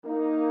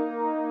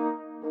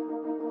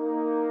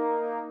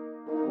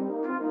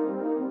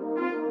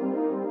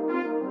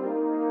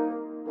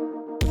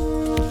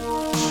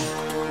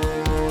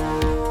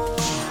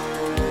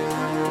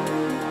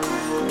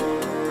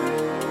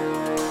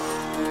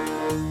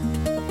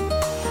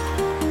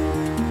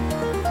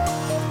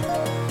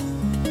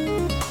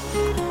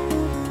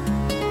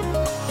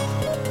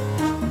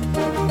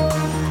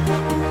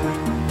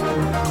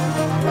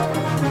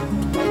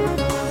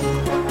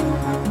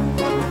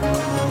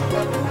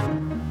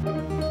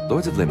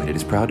Lords of Limited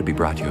is proud to be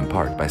brought to you in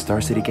part by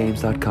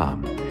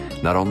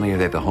StarCityGames.com. Not only are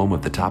they the home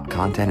of the top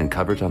content and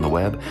coverage on the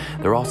web,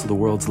 they're also the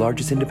world's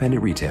largest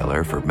independent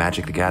retailer for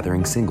Magic the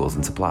Gathering singles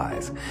and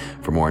supplies.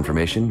 For more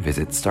information,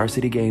 visit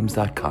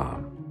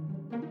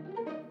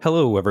StarCityGames.com.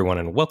 Hello, everyone,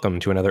 and welcome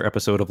to another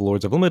episode of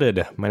Lords of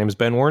Limited. My name is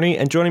Ben Warney,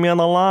 and joining me on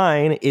the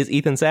line is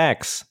Ethan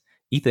Sachs.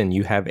 Ethan,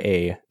 you have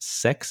a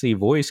sexy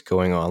voice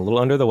going on, a little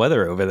under the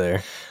weather over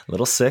there. A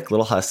little sick, a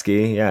little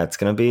husky. Yeah, it's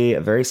going to be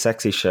a very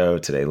sexy show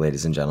today,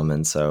 ladies and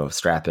gentlemen, so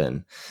strap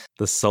in.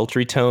 The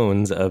sultry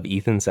tones of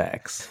Ethan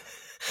Sachs.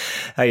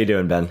 How you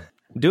doing, Ben?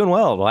 Doing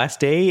well. Last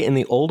day in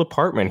the old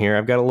apartment here.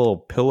 I've got a little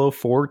pillow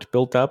fort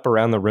built up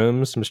around the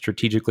room, some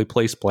strategically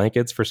placed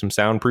blankets for some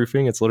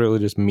soundproofing. It's literally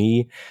just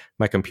me,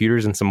 my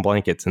computers, and some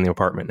blankets in the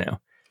apartment now.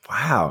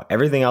 Wow.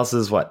 Everything else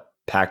is what,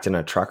 packed in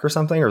a truck or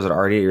something, or is it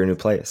already at your new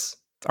place?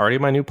 It's already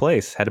at my new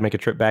place. Had to make a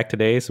trip back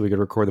today so we could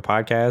record the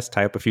podcast,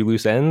 tie up a few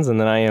loose ends,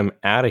 and then I am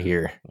out of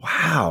here.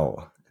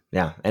 Wow.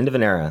 Yeah, end of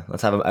an era.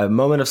 Let's have a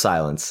moment of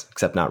silence,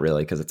 except not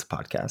really because it's a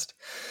podcast.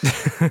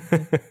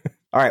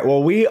 All right,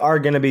 well, we are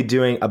going to be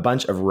doing a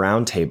bunch of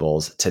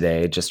roundtables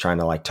today, just trying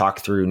to talk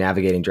through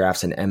navigating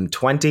drafts in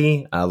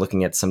M20,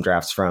 looking at some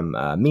drafts from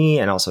me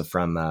and also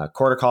from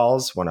Quarter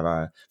Calls, one of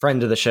our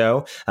friends of the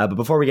show. But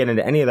before we get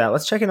into any of that,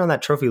 let's check in on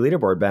that trophy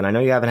leaderboard, Ben. I know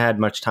you haven't had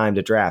much time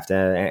to draft.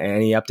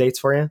 Any updates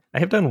for you? I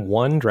have done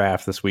one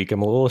draft this week.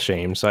 I'm a little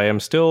ashamed. So I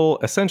am still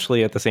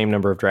essentially at the same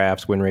number of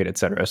drafts, win rate,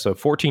 etc. So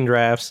 14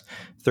 drafts,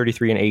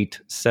 33-8,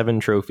 7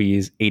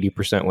 trophies,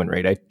 80% win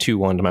rate. I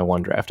 2-1 to my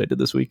one draft I did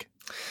this week.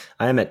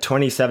 I am at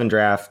 27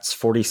 drafts,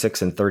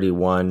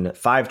 46-31,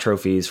 5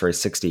 trophies for a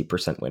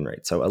 60% win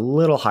rate. So a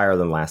little higher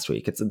than last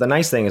week. It's the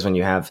nice thing is when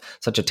you have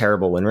such a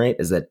terrible win rate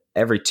is that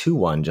every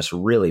 2-1 just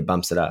really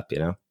bumps it up, you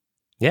know?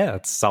 Yeah,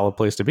 it's a solid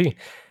place to be.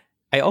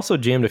 I also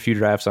jammed a few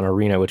drafts on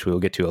Arena, which we will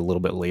get to a little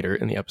bit later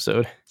in the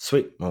episode.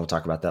 Sweet. Well, we'll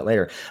talk about that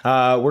later.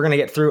 We're going to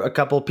get through a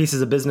couple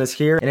pieces of business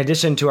here. In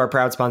addition to our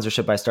proud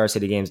sponsorship by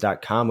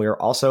StarCityGames.com, we are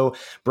also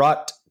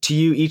brought to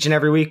you each and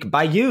every week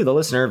by you, the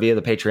listener, via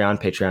the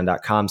Patreon.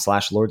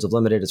 Patreon.com/Lords of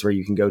Limited is where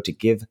you can go to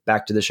give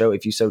back to the show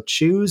if you so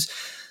choose.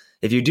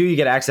 If you do, you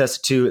get access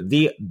to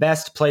the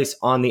best place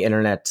on the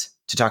internet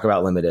to talk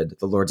about Limited,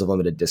 the Lords of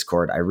Limited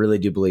Discord. I really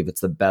do believe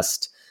it's the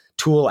best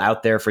tool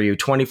out there for you.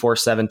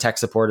 24/7 tech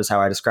support is how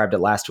I described it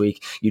last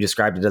week. You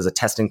described it as a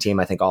testing team.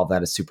 I think all of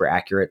that is super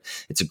accurate.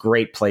 It's a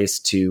great place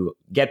to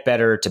get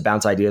better, to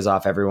bounce ideas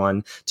off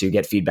everyone, to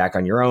get feedback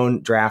on your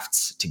own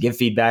drafts, to give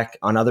feedback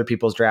on other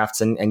people's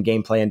drafts and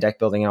gameplay and deck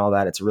building and all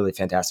that. It's a really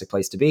fantastic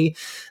place to be.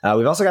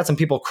 We've also got some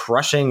people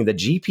crushing the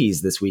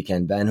GPs this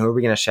weekend, Ben. Who are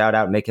we going to shout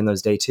out making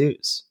those day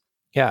twos?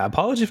 Yeah,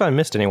 apologies if I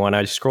missed anyone.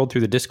 I just scrolled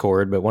through the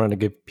Discord, but wanted to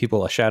give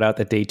people a shout out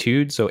that day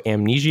 2'd. So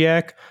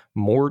Amnesiac,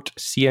 Mort,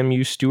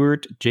 CMU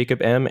Stewart,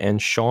 Jacob M,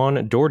 and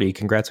Sean Doherty.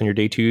 Congrats on your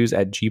day 2s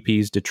at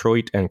GPs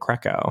Detroit and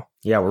Krakow.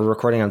 Yeah, we're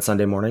recording on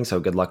Sunday morning,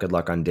 so good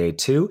luck on day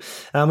 2.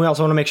 We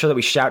also want to make sure that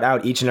we shout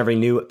out each and every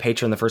new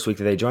patron the first week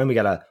that they join. We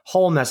got a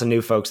whole mess of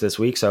new folks this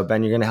week, so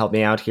Ben, you're going to help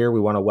me out here.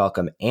 We want to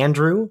welcome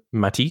Andrew,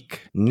 Matik,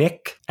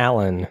 Nick,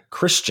 Alan,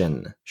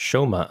 Christian,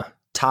 Shoma,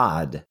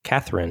 Todd,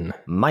 Catherine,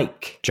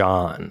 Mike,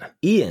 John,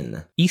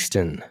 Ian,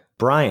 Easton,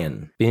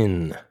 Brian,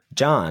 Bin,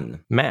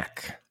 John,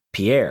 Mac,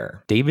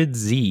 Pierre, David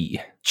Z,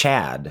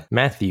 Chad,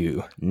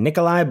 Matthew,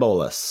 Nikolai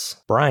Bolus,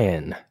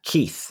 Brian,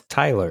 Keith,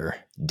 Tyler,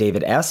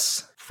 David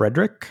S,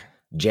 Frederick,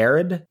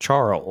 Jared,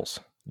 Charles,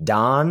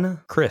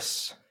 Don,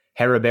 Chris,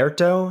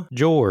 Heriberto,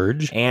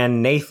 George,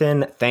 and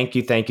Nathan. Thank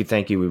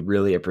you. We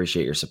really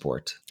appreciate your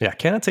support. Yeah,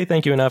 cannot say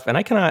thank you enough. And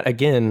I cannot,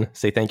 again,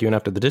 say thank you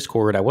enough to the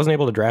Discord. I wasn't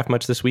able to draft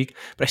much this week,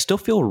 but I still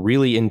feel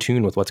really in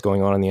tune with what's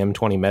going on in the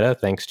M20 meta,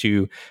 thanks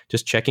to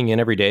just checking in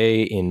every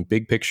day in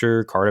big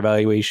picture, card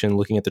evaluation,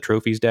 looking at the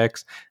trophies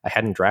decks. I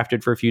hadn't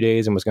drafted for a few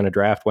days and was going to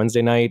draft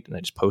Wednesday night. And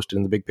I just posted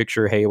in the big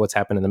picture, hey, what's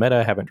happened in the meta?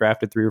 I haven't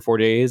drafted 3 or 4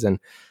 days. And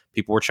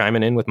people were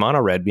chiming in with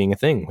mono red being a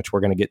thing, which we're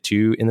going to get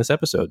to in this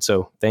episode.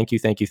 So thank you,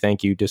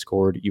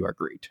 Discord. You are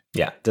great.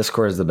 Yeah,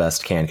 Discord is the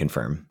best, can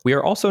confirm. We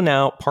are also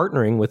now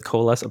partnering with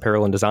Coalesce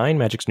Apparel and Design,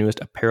 Magic's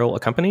newest apparel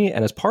company.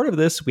 And as part of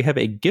this, we have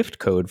a gift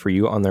code for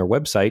you on their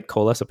website,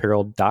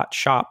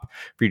 coalesceapparel.shop,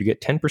 for you to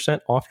get 10%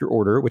 off your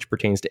order, which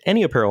pertains to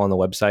any apparel on the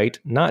website,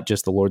 not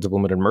just the Lords of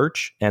Limited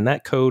merch. And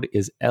that code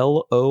is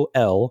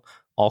LOL,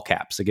 all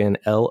caps. Again,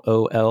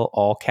 LOL,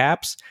 all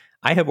caps.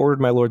 I have ordered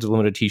my Lords of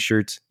Limited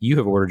t-shirts. You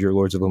have ordered your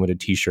Lords of Limited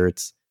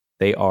t-shirts.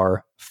 They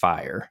are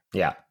fire.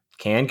 Yeah,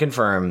 can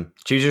confirm.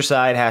 Choose your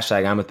side.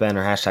 Hashtag I'm with Ben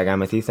or hashtag I'm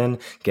with Ethan.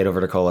 Get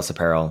over to Coalesce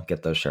Apparel.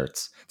 Get those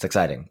shirts. It's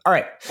exciting. All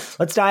right,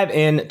 let's dive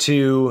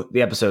into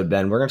the episode,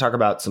 Ben. We're going to talk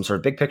about some sort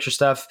of big picture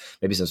stuff,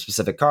 maybe some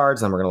specific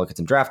cards. Then we're going to look at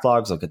some draft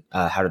logs, look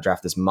at how to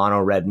draft this mono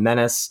red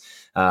Menace.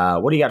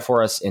 What do you got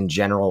for us in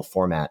general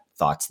format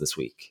thoughts this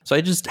week? So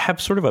I just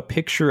have sort of a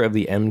picture of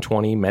the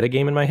M20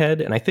 metagame in my head,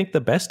 and I think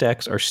the best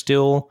decks are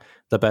still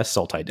the best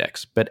Sultai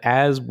decks. But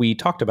as we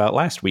talked about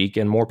last week,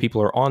 and more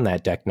people are on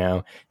that deck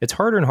now, it's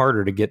harder and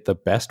harder to get the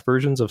best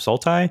versions of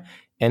Sultai.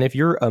 And if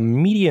you're a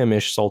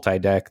medium-ish Sultai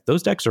deck,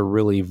 those decks are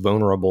really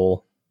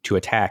vulnerable to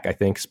attack, I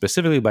think,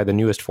 specifically by the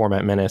newest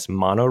format Menace,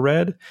 mono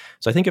red.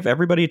 So I think if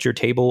everybody at your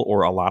table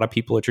or a lot of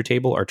people at your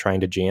table are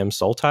trying to jam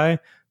Sultai,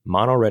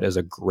 mono red is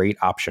a great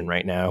option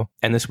right now.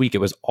 And this week it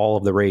was all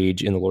of the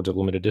rage in the Lords of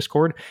Limited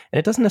Discord. And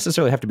it doesn't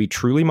necessarily have to be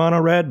truly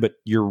mono red, but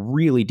you're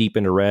really deep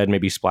into red,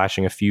 maybe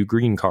splashing a few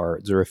green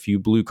cards or a few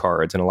blue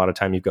cards. And a lot of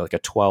time you've got like a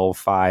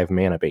 12-5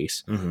 mana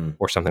base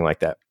or something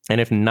like that.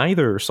 And if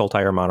neither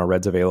Sultai or mono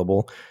red's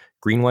available,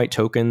 green-white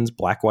tokens,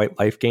 black-white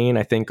life gain,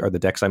 I think, are the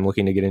decks I'm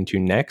looking to get into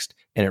next.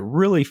 And it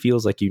really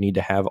feels like you need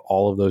to have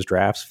all of those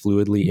drafts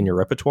fluidly in your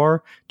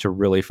repertoire to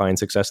really find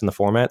success in the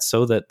format,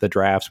 so that the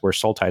drafts where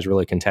Sultai is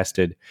really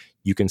contested,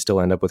 you can still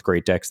end up with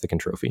great decks that can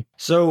trophy.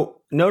 So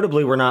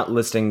notably, we're not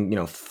listing,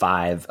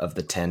 5 of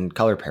the 10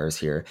 color pairs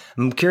here.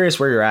 I'm curious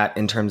where you're at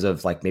in terms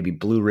of like maybe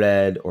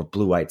blue-red or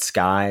blue-white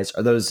skies.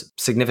 Are those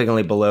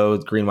significantly below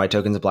green-white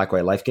tokens and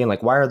black-white life gain?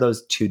 Like, why are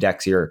those 2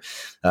 decks you're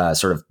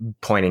sort of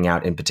pointing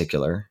out in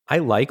particular? I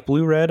like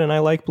blue-red and I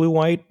like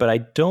blue-white, but I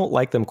don't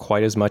like them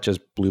quite as much as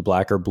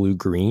blue-black or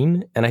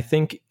blue-green. And I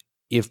think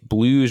if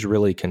blue's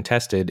really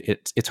contested,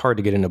 it's hard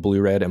to get into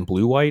blue-red and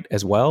blue-white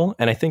as well.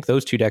 And I think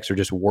those 2 decks are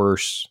just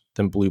worse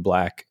than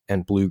blue-black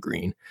and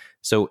blue-green.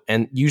 So,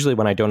 and usually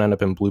when I don't end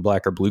up in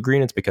blue-black or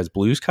blue-green, it's because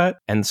blue's cut.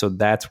 And so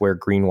that's where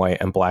green-white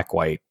and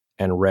black-white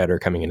and red are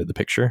coming into the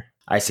picture.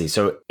 I see.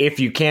 So if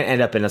you can't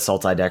end up in a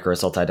Sultai deck or a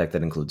Sultai deck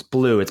that includes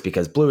blue, it's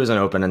because blue isn't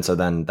open. And so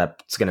then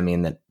that's going to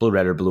mean that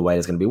blue-red or blue-white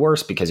is going to be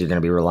worse because you're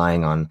going to be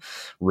relying on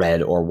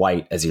red or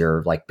white as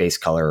your like base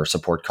color or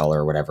support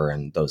color or whatever.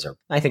 And those are,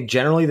 I think,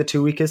 generally the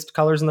 2 weakest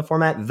colors in the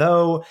format.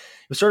 Though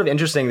it was sort of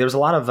interesting. There was a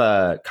lot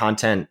of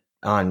content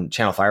on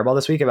Channel Fireball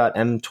this week about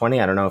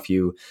M20. I don't know if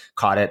you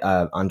caught it.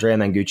 Andrea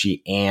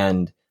Mangucci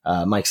and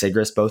Mike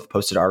Sigrist both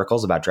posted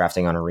articles about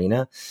drafting on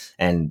Arena.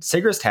 And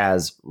Sigrist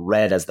has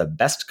red as the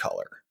best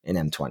color in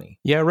M20.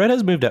 Yeah, red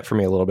has moved up for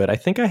me a little bit. I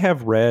think I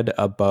have red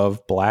above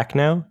black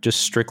now,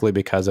 just strictly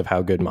because of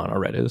how good mono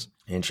red is.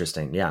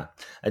 Interesting. Yeah.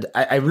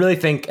 I really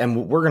think,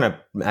 and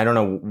I don't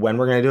know when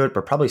we're going to do it,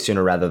 but probably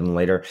sooner rather than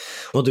later,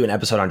 we'll do an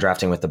episode on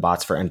drafting with the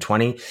bots for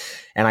M20.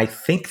 And I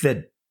think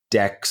that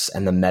decks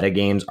and the meta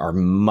games are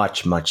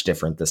much, much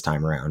different this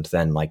time around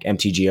than like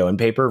MTGO and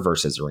paper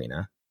versus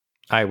Arena.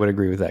 I would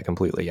agree with that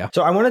completely, yeah.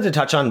 So I wanted to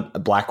touch on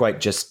black-white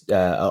just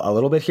a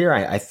little bit here.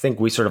 I think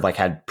we sort of like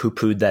had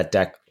poo-pooed that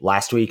deck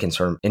last week and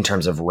sort of in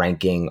terms of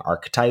ranking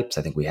archetypes.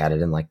 I think we had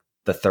it in like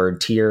the 3rd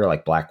tier,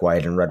 like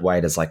black-white and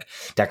red-white as like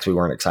decks we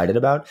weren't excited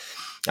about.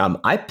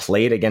 I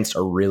played against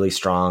a really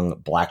strong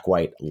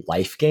black-white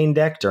life gain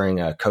deck during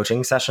a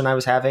coaching session I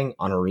was having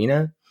on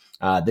Arena.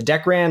 The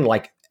deck ran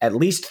like at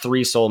least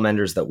 3 Soul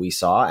Menders that we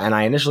saw. And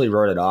I initially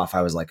wrote it off.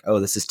 I was like, oh,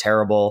 this is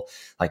terrible.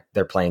 Like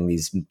they're playing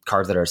these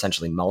cards that are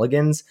essentially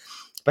mulligans.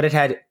 But it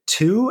had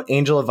 2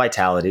 Angel of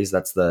Vitalities.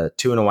 That's the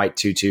 2 and a white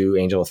 2/2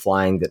 Angel with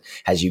Flying that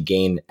has you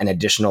gain an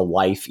additional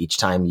life each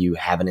time you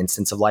have an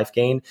instance of life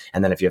gain.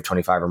 And then if you have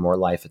 25 or more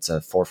life, it's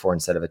a 4/4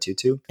 instead of a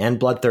 2/2. And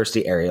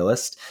Bloodthirsty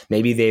Aerialist.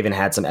 Maybe they even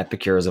had some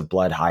Epicures of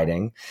Blood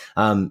hiding.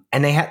 And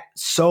they had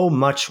so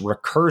much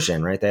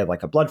recursion, right? They had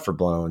like a Blood for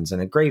Blones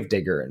and a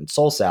Gravedigger and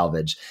Soul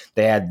Salvage.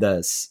 They had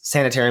the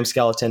Sanitarium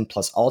Skeleton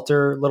plus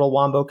Altar little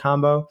wombo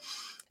combo.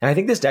 And I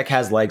think this deck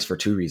has legs for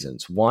 2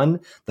 reasons.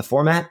 One, the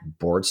format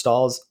board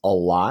stalls a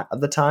lot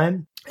of the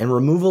time, and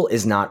removal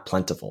is not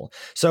plentiful.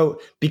 So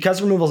because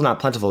removal is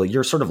not plentiful,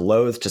 you're sort of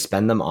loath to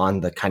spend them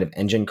on the kind of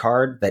engine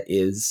card that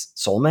is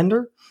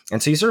Soulmender.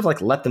 And so you sort of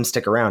like let them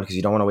stick around because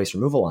you don't want to waste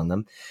removal on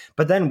them.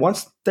 But then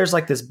once there's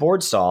like this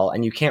board stall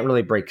and you can't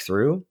really break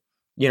through,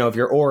 if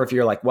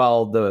you're like,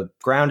 well, the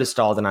ground is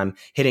stalled and I'm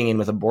hitting in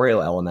with a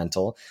Boreal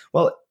Elemental.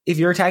 Well, if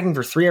you're attacking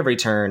for 3 every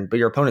turn, but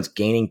your opponent's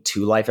gaining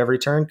 2 life every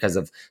turn because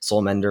of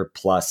Soulmender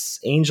plus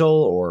Angel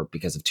or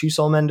because of 2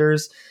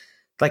 Soulmenders,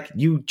 like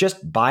you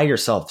just buy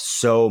yourself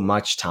so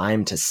much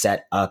time to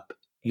set up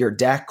your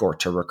deck or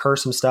to recur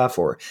some stuff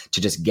or to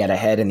just get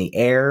ahead in the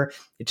air.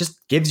 It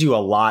just gives you a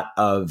lot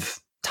of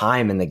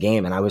time in the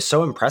game. And I was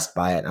so impressed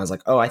by it. And I was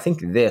like, oh, I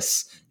think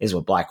this is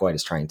what black-white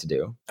is trying to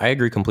do. I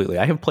agree completely.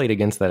 I have played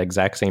against that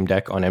exact same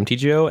deck on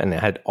MTGO and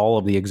it had all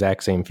of the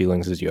exact same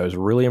feelings as you. I was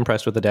really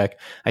impressed with the deck.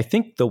 I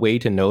think the way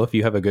to know if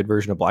you have a good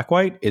version of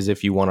black-white is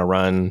if you want to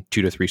run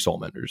 2 to 3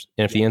 Soulmenders.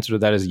 And if the answer to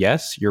that is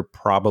yes, you're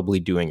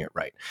probably doing it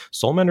right.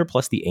 Soulmender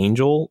plus the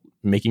Angel,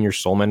 making your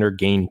Soulmender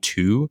gain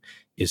 2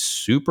 is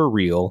super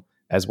real,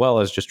 as well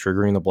as just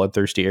triggering the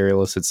Bloodthirsty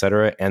Aerialist,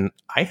 etc. And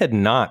I had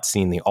not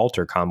seen the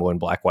Altar combo in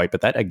black-white,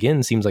 but that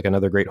again seems like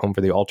another great home for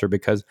the Altar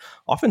because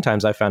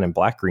oftentimes I found in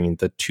black-green,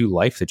 the 2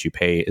 life that you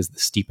pay is the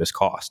steepest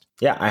cost.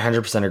 Yeah, I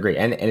 100% agree.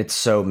 And it's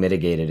so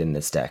mitigated in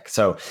this deck.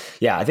 So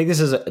yeah, I think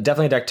this is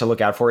definitely a deck to look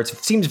out for. It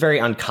seems very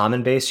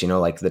uncommon based,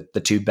 like the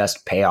 2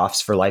 best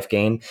payoffs for life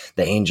gain,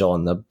 the Angel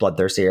and the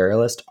Bloodthirsty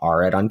Aerialist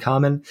are at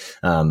uncommon.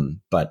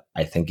 But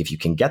I think if you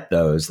can get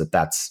those,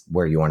 that's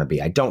where you want to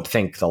be. I don't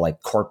think the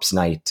like Corpse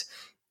Knight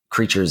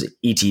creatures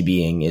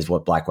ETBing is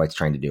what Black-White's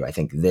trying to do. I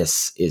think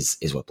this is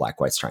what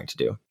Black-White's trying to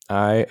do.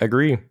 I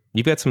agree.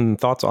 You've got some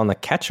thoughts on the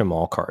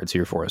catch-em-all cards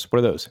here for us. What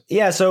are those?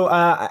 Yeah, so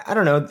I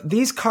don't know.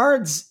 These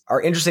cards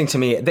are interesting to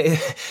me.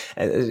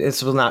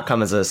 This will not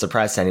come as a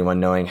surprise to anyone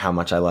knowing how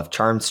much I love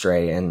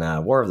Charmstray in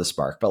War of the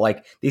Spark. But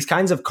like these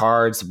kinds of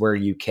cards where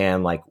you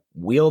can like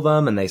wheel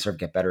them and they sort of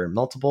get better in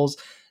multiples.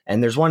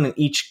 And there's one in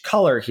each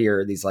color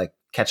here. These like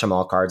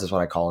catch-em-all cards is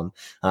what I call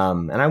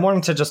them. And I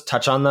wanted to just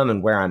touch on them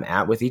and where I'm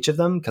at with each of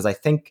them because I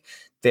think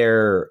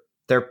they're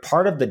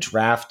part of the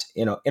draft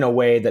in a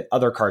way that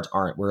other cards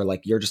aren't, where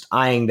like you're just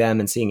eyeing them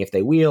and seeing if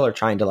they wheel or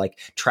trying to like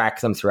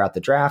track them throughout the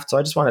draft. So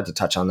I just wanted to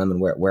touch on them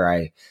and where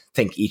I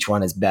think each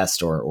one is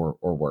best or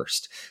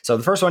worst. So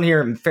the first one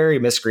here, Fairy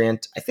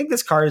Miscreant. I think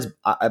this card is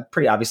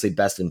pretty obviously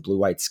best in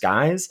blue-white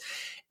skies.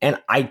 And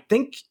I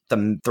think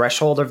the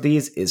threshold of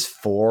these is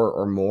 4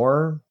 or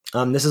more.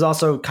 This is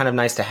also kind of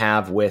nice to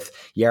have with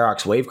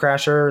Yarok's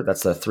Wavecrasher.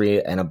 That's the 3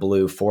 and a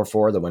blue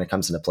 4/4 that when it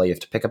comes into play, you have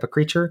to pick up a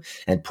creature.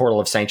 And Portal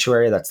of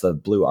Sanctuary, that's the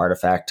blue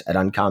artifact at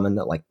uncommon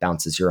that like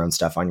bounces your own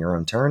stuff on your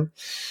own turn.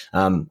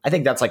 I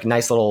think that's like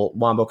nice little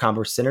wombo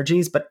combo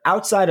synergies. But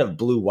outside of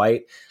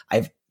blue-white,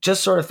 I've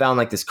just sort of found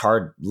like this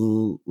card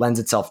lends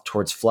itself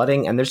towards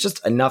flooding. And there's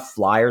just enough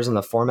flyers in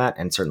the format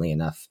and certainly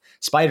enough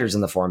spiders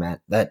in the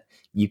format that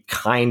you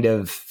kind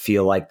of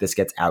feel like this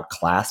gets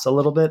outclassed a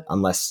little bit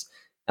unless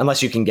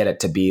you can get it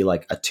to be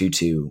like a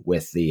 2/2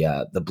 with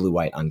the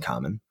blue-white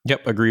uncommon.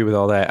 Yep, agree with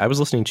all that. I was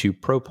listening to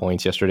Pro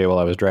Points yesterday while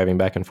I was driving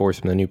back and forth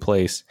from the new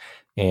place,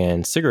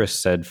 and Sigarus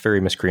said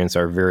Fairy Miscreants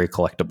are very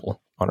collectible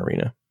on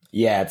Arena.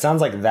 Yeah, it sounds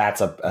like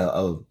that's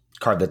a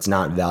card that's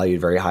not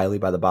valued very highly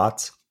by the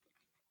bots.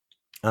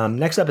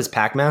 Next up is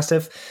Pack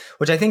Mastiff,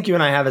 which I think you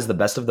and I have as the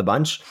best of the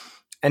bunch.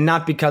 And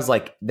not because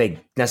like they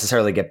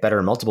necessarily get better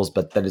in multiples,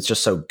 but that it's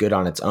just so good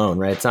on its own,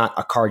 right? It's not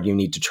a card you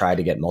need to try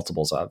to get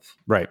multiples of.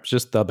 Right. It's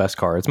just the best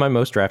card. It's my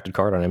most drafted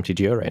card on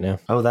MTGO right now.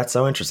 Oh, that's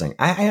so interesting.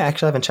 I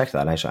actually haven't checked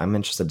that. I'm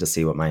interested to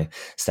see what my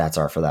stats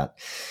are for that.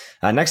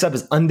 Next up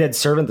is Undead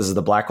Servant. This is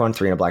the black one,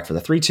 3 and a black for the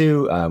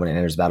 3/2. When it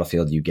enters the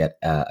battlefield, you get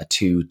a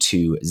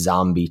 2/2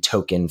 zombie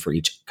token for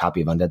each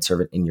copy of Undead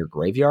Servant in your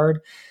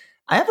graveyard.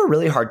 I have a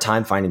really hard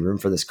time finding room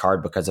for this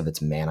card because of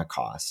its mana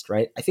cost,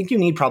 right? I think you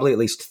need probably at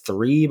least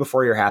 3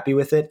 before you're happy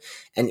with it.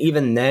 And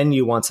even then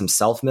you want some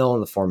self-mill in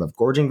the form of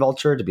Gorging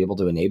Vulture to be able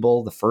to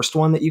enable the first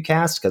one that you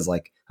cast. Cause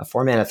like a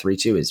 4-mana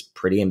 3/2 is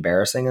pretty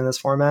embarrassing in this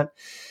format.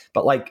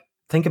 But like,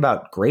 think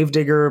about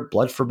Gravedigger,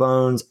 Blood for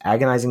Bones,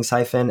 Agonizing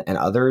Siphon, and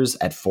others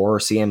at 4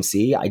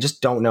 CMC. I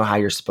just don't know how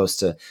you're supposed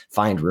to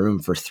find room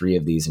for 3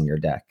 of these in your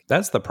deck.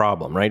 That's the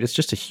problem, right? It's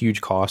just a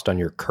huge cost on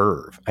your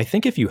curve. I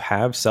think if you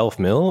have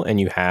self-mill and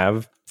you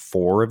have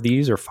 4 of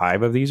these or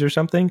 5 of these or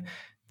something,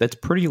 that's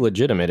pretty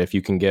legitimate if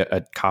you can get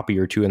a copy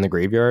or 2 in the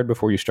graveyard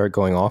before you start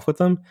going off with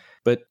them.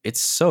 But it's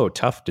so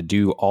tough to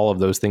do all of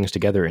those things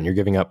together, and you're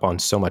giving up on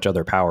so much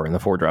other power in the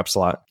 4-drop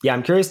slot. Yeah,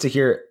 I'm curious to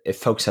hear if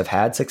folks have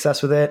had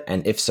success with it,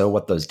 and if so,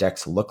 what those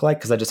decks look like,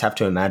 because I just have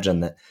to imagine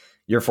that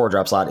your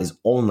 4-drop slot is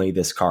only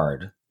this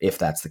card, if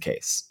that's the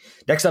case.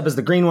 Next up is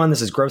the green one.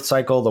 This is Growth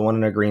Cycle, the 1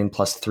 in a green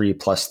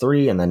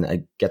 +3/+3, and then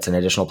it gets an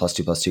additional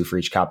 +2/+2 for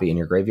each copy in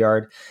your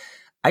graveyard.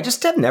 I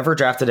just have never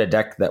drafted a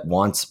deck that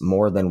wants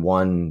more than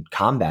one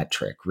combat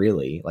trick,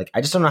 really. Like,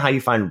 I just don't know how you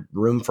find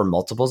room for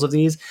multiples of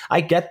these. I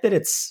get that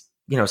it's,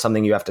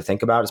 something you have to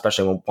think about,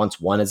 especially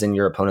once one is in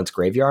your opponent's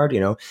graveyard.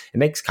 It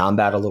makes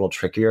combat a little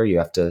trickier. You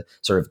have to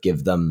sort of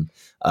give them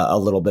a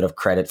little bit of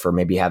credit for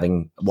maybe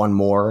having one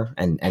more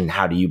and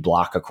how do you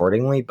block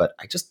accordingly. But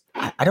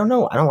I don't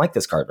know. I don't like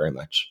this card very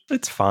much.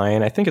 It's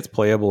fine. I think it's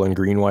playable in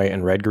green, white,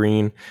 and red,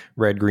 green.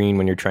 Red, green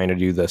when you're trying to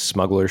do the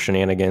smuggler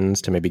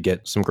shenanigans to maybe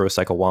get some Growth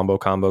Cycle wombo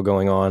combo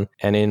going on.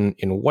 And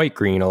in white,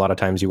 green, a lot of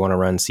times you want to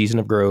run Season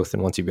of Growth.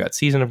 And once you've got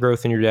Season of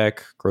Growth in your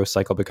deck, Growth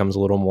Cycle becomes a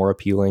little more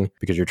appealing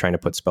because you're trying to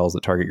put spells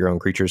that target your own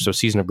creatures. So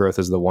Season of Growth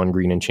is the 1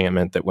 green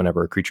enchantment that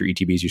whenever a creature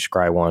ETBs, you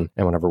scry 1.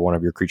 And whenever one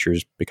of your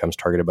creatures becomes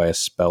targeted by a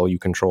spell you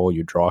control,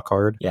 you draw a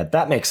card. Yeah,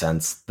 that makes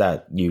sense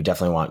that you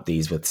definitely want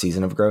these with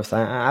Season of Growth.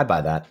 I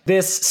buy that.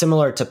 This,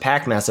 similar to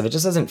Pack Massive, it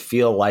just doesn't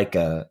feel like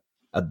a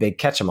big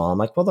catch-em-all. I'm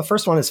like, well, the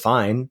first one is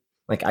fine.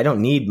 Like, I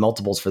don't need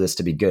multiples for this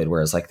to be good.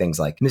 Whereas like things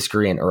like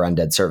Miscreant or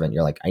Undead Servant,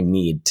 you're like, I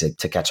need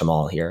to catch them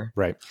all here.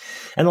 Right.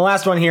 And the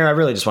last one here, I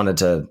really just wanted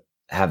to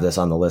have this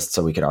on the list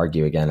so we could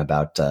argue again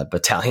about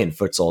Battalion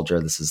Foot Soldier.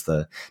 This is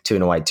the 2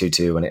 and a white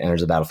 2/2. When it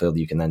enters the battlefield,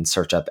 you can then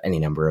search up any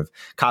number of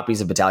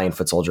copies of Battalion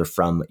Foot Soldier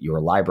from your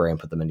library and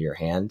put them into your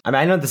hand. I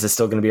mean, I know this is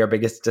still going to be our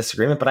biggest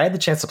disagreement, but I had the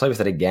chance to play with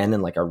it again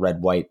in like a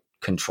red-white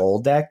control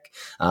deck.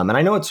 And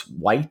I know it's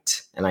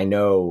white, and I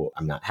know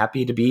I'm not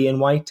happy to be in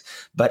white,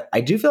 but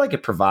I do feel like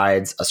it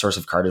provides a source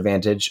of card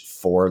advantage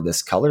for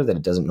this color that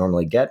it doesn't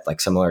normally get, like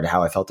similar to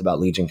how I felt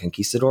about Legion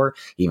Conquistador,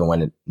 even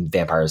when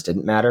vampires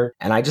didn't matter.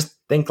 And I just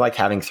think like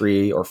having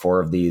 3 or 4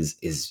 of these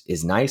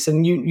is nice.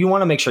 And you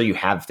want to make sure you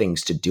have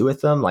things to do with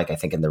them. Like I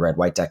think in the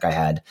red-white deck, I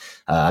had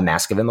a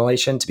Mask of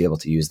Immolation to be able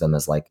to use them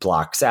as like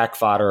block sack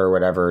fodder or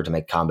whatever to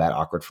make combat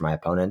awkward for my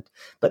opponent.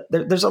 But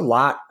there's a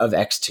lot of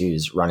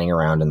X2s running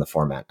around in the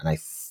format. And I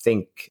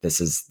think this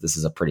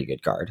is a pretty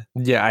good card.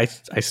 Yeah,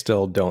 I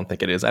still don't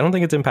think it is. I don't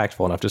think it's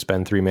impactful enough to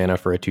spend 3 mana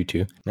for a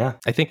 2/2. Yeah.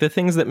 I think the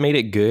things that made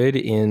it good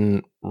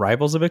in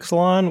Rivals of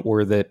Ixalan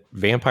were that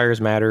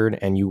vampires mattered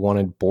and you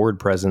wanted board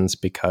presence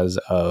because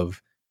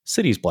of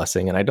City's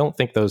Blessing. And I don't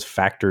think those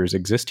factors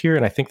exist here.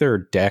 And I think there are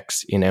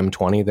decks in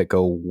M20 that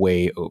go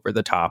way over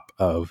the top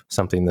of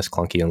something this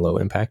clunky and low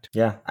impact.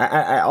 Yeah.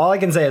 All I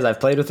can say is I've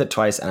played with it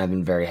twice and I've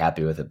been very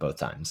happy with it both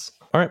times.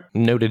 All right,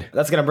 noted.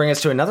 That's going to bring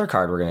us to another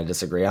card we're going to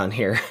disagree on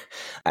here.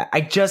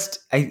 I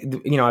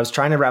was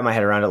trying to wrap my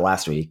head around it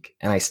last week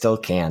and I still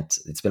can't.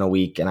 It's been a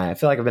week and I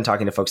feel like I've been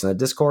talking to folks in the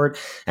Discord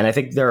and I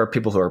think there are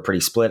people who are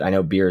pretty split. I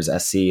know Beers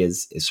SC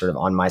is sort of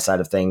on my side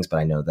of things, but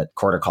I know that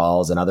Court of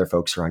Calls and other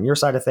folks are on your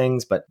side of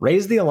things. But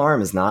Raise the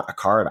Alarm is not a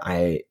card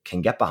I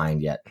can get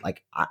behind yet.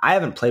 Like I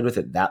haven't played with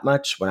it that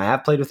much. When I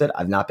have played with it,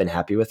 I've not been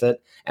happy with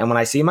it. And when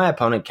I see my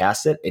opponent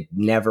cast it, it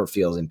never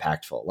feels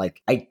impactful.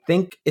 Like I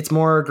think it's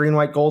more a green,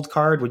 white, gold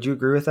card. Would you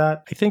agree with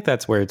that? I think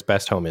that's where its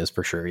best home is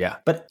for sure, yeah.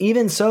 But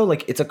even so,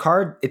 like it's a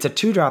card, it's a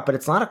 2-drop, but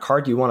it's not a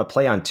card you want to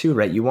play on 2,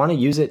 right? You want to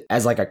use it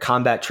as like a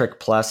combat trick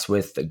plus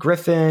with the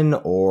Griffin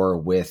or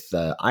with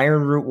the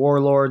Iron Root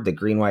Warlord, the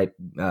green, white,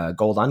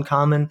 gold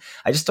uncommon.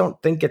 I just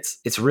don't think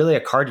it's really a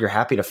card you're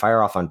happy to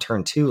fire off on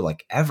turn 2,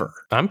 like ever.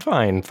 I'm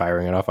fine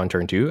firing it off on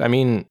turn 2. I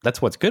mean,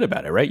 that's what's good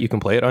about it, right? You can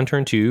play it on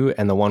turn 2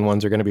 and the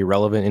 1/1s are going to be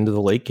relevant into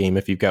the late game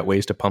if you've got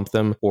ways to pump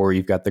them, or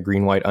you've got the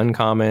green, white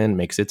uncommon,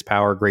 makes its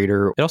power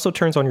greater. It also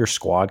turns on your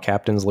squad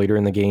captains later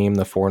in the game.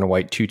 The 4 and a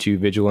white 2/2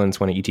 vigilance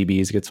when it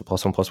ETBs gets a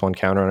 +1/+1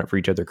 counter on it for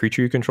each other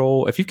creature you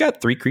control. If you've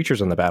got 3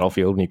 creatures on the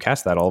battlefield and you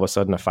cast that, all of a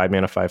sudden a 5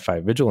 mana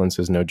 5/5 vigilance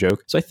is no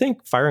joke. So I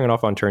think firing it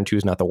off on turn 2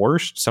 is not the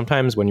worst.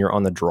 Sometimes when you're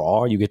on the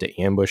draw, you get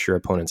to ambush your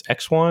opponent's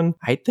X1.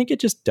 I think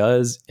it just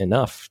does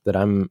enough that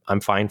I'm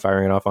fine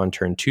firing it off on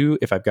turn 2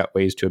 if I've got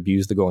ways to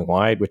abuse the going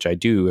wide, which I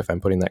do if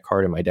I'm putting that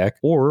card in my deck,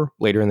 or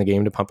later in the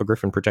game to pump a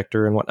Griffin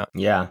Protector and whatnot.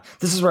 Yeah,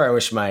 this is where I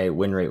wish my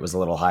win rate was a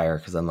little higher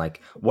because I'm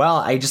like, well,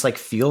 I just like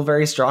feel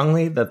very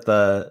strongly that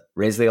the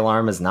Raise the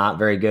Alarm is not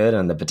very good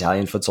and the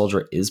Battalion Foot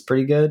Soldier is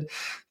pretty good,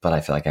 but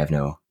I feel like I have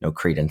no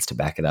credence to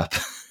back it up.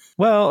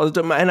 Well,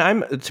 and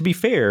I'm, to be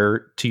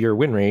fair to your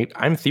win rate,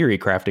 I'm theory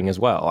crafting as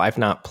well. I've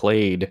not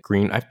played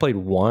green. I've played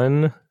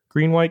one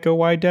green, white, go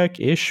wide deck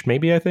ish.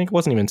 Maybe I think it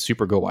wasn't even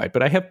super go wide,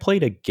 but I have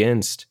played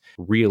against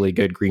really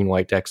good green,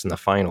 white decks in the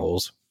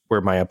finals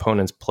where my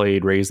opponents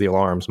played Raise the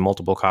Alarms,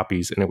 multiple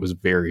copies, and it was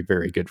very,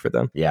 very good for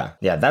them. Yeah.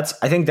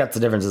 I think that's the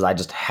difference is I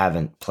just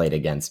haven't played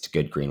against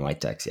good green, white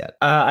decks yet.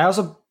 I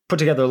also put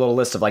together a little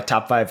list of like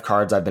top 5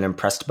 cards I've been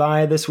impressed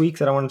by this week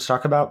that I wanted to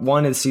talk about.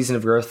 One is Season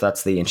of Growth.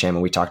 That's the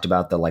enchantment we talked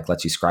about that like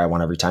lets you scry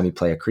 1 every time you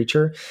play a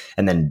creature.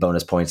 And then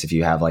bonus points if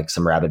you have like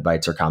some Rabid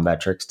Bites or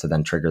combat tricks to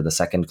then trigger the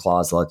second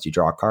clause that lets you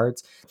draw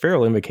cards.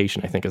 Feral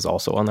Invocation, I think, is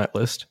also on that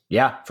list.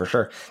 Yeah, for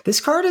sure.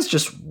 This card is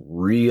just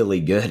really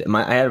good.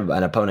 I had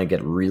an opponent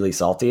get really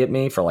salty at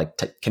me for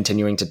like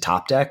continuing to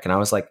top deck. And I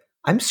was like,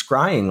 I'm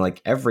scrying like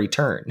every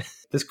turn.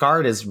 This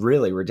card is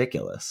really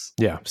ridiculous.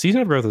 Yeah,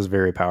 Season of Growth is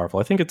very powerful.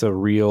 I think it's a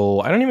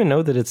real, I don't even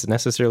know that it's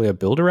necessarily a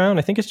build around.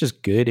 I think it's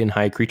just good in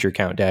high creature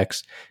count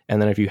decks.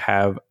 And then if you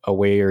have a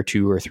way or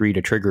 2 or 3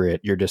 to trigger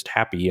it, you're just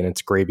happy and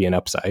it's gravy and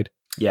upside.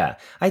 Yeah,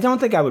 I don't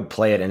think I would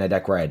play it in a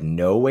deck where I had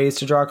no ways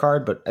to draw a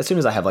card, but as soon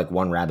as I have like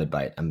 1 Rabid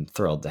Bite, I'm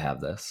thrilled to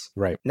have this.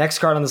 Right. Next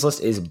card on this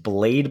list is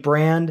Blade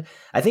Brand.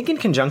 I think in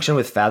conjunction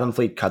with Fathom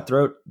Fleet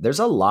Cutthroat, there's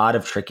a lot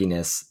of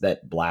trickiness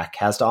that Black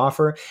has to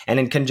offer. And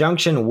in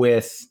conjunction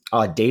with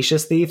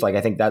Audacious Thief, like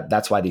I think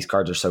that's why these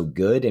cards are so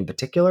good in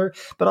particular,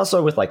 but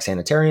also with like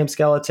Sanitarium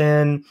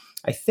Skeleton.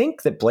 I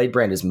think that Blade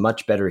Brand is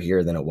much better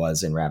here than it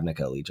was in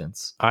Ravnica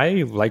Allegiance.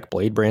 I like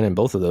Blade Brand in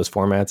both of those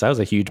formats. I was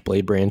a huge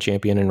Blade Brand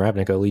champion in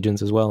Ravnica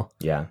Allegiance as well.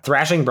 Yeah.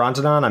 Thrashing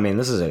Brontodon, I mean,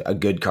 this is a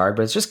good card,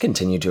 but it's just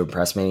continued to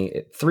impress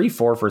me.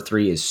 3/4 for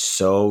 3 is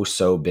so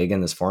big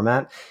in this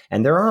format.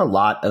 And there are a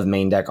lot of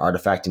main deck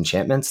artifact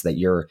enchantments that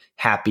you're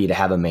happy to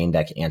have a main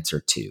deck answer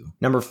to.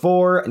 Number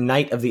 4,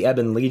 Knight of the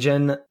Ebon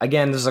Legion.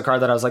 Again, this is a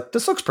card that I was like,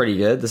 this looks pretty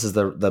good. This is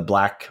the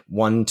black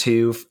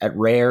 1/2 at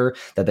rare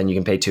that then you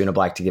can pay 2 and a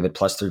black to give it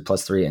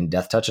 +3/+3 and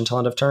death touch until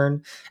end of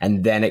turn.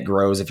 And then it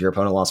grows if your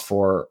opponent lost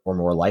 4 or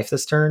more life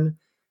this turn.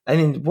 I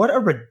mean, what a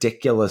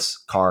ridiculous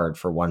card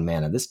for 1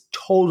 mana. This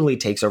totally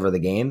takes over the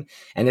game.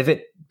 And if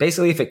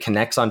it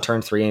connects on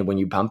turn 3 and when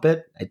you pump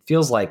it, it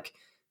feels like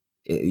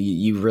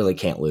you really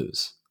can't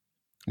lose.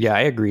 Yeah,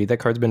 I agree. That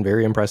card's been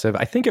very impressive.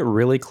 I think it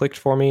really clicked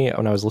for me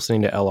when I was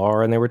listening to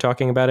LR and they were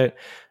talking about it,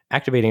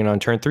 activating it on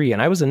turn 3.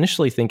 And I was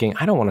initially thinking,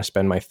 I don't want to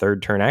spend my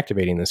 3rd turn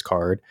activating this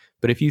card.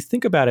 But if you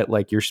think about it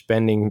like you're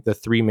spending the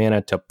 3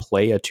 mana to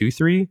play a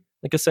 2/3,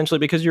 like essentially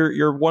because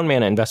your 1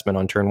 mana investment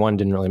on turn 1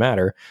 didn't really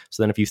matter.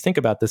 So then if you think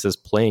about this as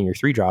playing your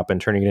 3-drop and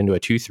turning it into a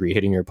 2/3,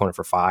 hitting your opponent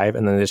for 5,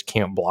 and then they just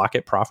can't block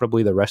it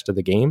profitably the rest of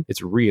the game,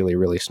 it's really,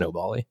 really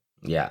snowbally.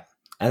 Yeah.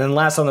 And then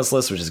last on this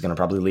list, which is going to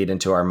probably lead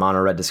into our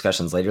mono red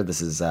discussions later,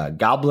 this is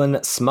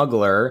Goblin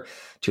Smuggler,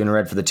 2 and a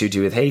red for the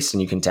 2/2 with haste,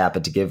 and you can tap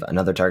it to give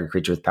another target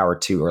creature with power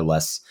 2 or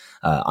less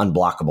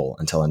unblockable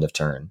until end of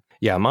turn.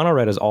 Yeah, mono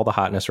red is all the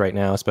hotness right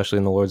now, especially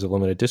in the Lords of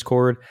Limited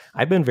Discord.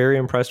 I've been very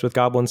impressed with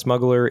Goblin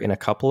Smuggler in a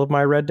couple of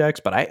my red decks,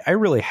 but I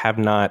really have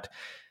not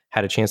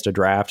had a chance to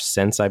draft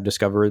since I've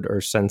discovered, or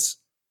since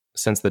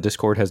the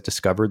Discord has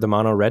discovered the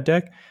mono red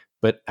deck.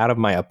 But out of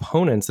my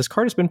opponents, this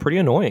card has been pretty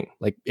annoying.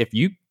 Like, if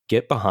you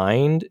get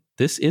behind,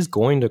 this is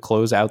going to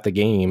close out the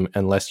game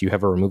unless you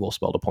have a removal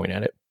spell to point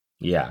at it.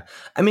 Yeah.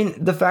 I mean,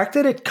 the fact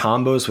that it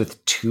combos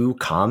with 2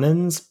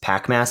 commons,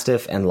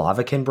 Packmastiff and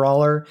Lavakin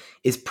Brawler,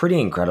 is pretty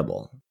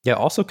incredible. Yeah,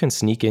 also can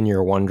sneak in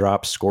your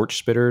 1-drop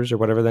Scorch Spitters or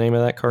whatever the name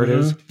of that card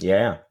is.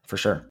 Yeah, for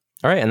sure.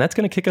 All right, and that's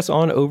going to kick us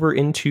on over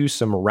into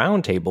some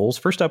round tables.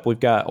 First up, we've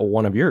got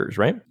one of yours,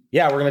 right?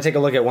 Yeah, we're going to take a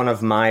look at one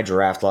of my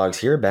draft logs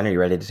here. Ben, are you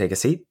ready to take a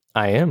seat?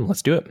 I am.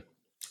 Let's do it.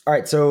 All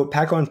right, so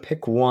pack 1,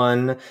 pick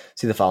 1.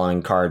 See the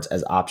following cards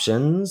as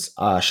options.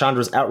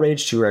 Chandra's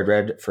Outrage, 2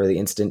 red for the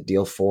instant.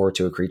 Deal 4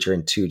 to a creature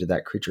and 2 to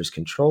that creature's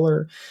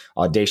controller.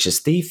 Audacious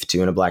Thief, 2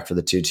 and a black for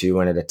the 2/2.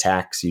 When it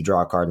attacks, you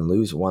draw a card and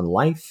lose 1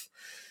 life.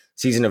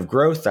 Season of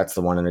Growth, that's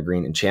the 1 and a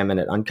green enchantment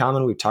at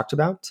uncommon we've talked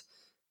about.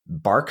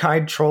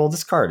 Barkhide Troll,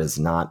 this card has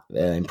not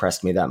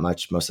impressed me that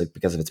much, mostly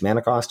because of its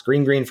mana cost.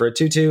 Green for a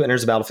 2/2,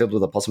 enters the battlefield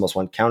with a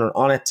 +1/+1 counter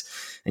on it,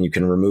 and you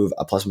can remove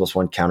a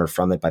 +1/+1 counter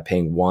from it by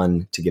paying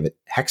 1 to give it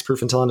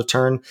hexproof until end of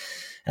turn.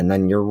 And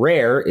then your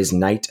rare is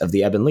Knight of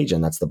the Ebon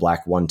Legion. That's the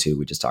black 1/2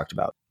 we just talked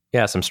about.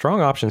 Yeah, some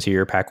strong options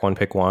here, pack 1,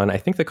 pick 1. I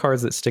think the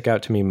cards that stick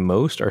out to me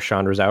most are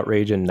Chandra's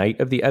Outrage and Knight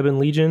of the Ebon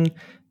Legion,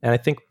 and I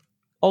think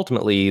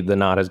ultimately, the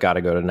nod has got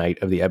to go to Knight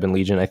of the Ebon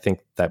Legion. I think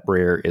that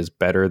rare is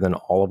better than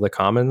all of the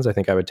commons. I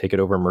think I would take it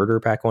over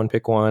Murder, pack 1,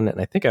 pick 1, and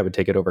I think I would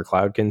take it over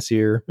Cloudkin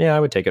Seer. Yeah, I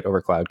would take it over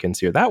Cloudkin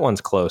Seer. That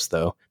one's close,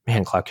 though.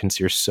 Man, Cloudkin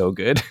Seer is so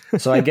good.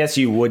 So I guess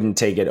you wouldn't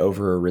take it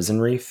over Risen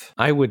Reef?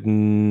 I would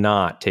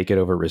not take it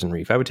over Risen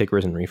Reef. I would take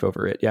Risen Reef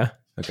over it, yeah.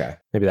 Okay.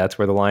 Maybe that's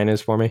where the line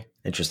is for me.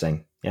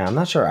 Interesting. Yeah, I'm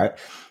not sure.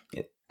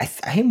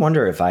 I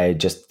wonder if I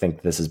just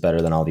think this is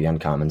better than all the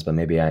uncommons, but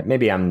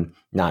maybe I'm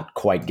not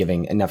quite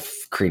giving enough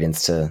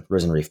credence to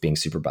Risen Reef being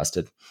super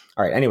busted.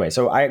 All right, anyway,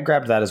 so I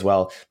grabbed that as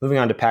well. Moving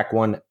on to pack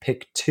 1,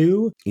 pick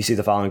 2. You see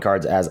the following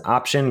cards as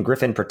option.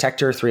 Griffin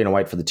Protector, 3 and a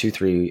white for the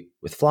 2/3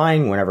 with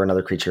flying. Whenever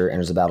another creature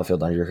enters the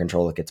battlefield under your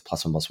control, it gets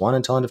 +1/+1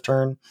 until end of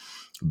turn.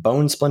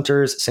 Bone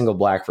Splinters, single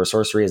black for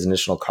sorcery as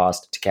additional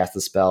cost to cast the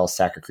spell,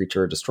 sack a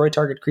creature, destroy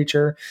target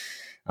creature.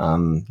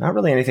 Not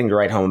really anything to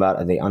write home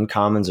about. The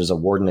uncommons, there's a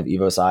Warden of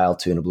Evos Isle,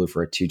 2 and a blue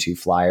for a 2/2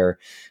 flyer.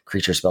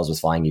 Creature spells with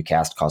flying you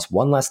cast cost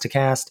 1 less to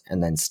cast.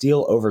 And then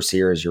Steel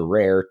Overseer is your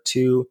rare,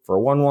 2 for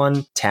a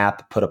 1/1.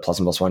 Tap, put a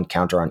 +1/+1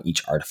 counter on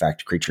each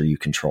artifact creature you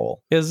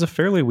control. It is a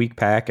fairly weak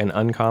pack, and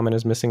uncommon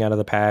is missing out of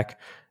the pack.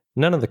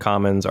 None of the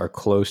commons are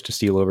close to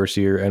Steel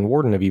Overseer, and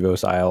Warden of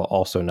Evos Isle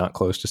also not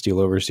close to Steel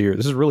Overseer.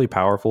 This is really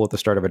powerful at the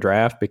start of a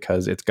draft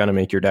because it's going to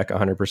make your deck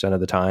 100% of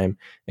the time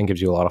and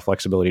gives you a lot of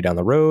flexibility down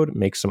the road,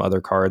 makes some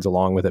other cards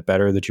along with it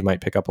better that you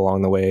might pick up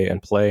along the way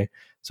and play.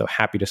 So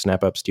happy to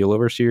snap up Steel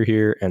Overseer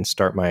here and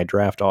start my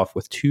draft off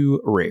with 2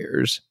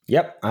 rares.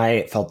 Yep,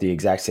 I felt the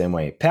exact same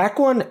way. Pack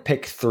 1,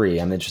 pick 3.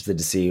 I'm interested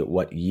to see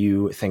what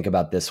you think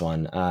about this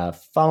one.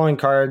 Following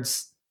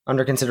cards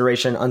under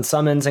consideration: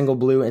 Unsummon, single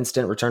blue,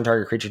 instant, return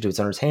target creature to its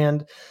owner's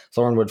hand.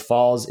 Thornwood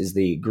Falls is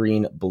the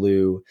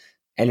green-blue,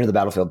 enter the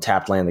battlefield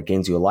tapped land that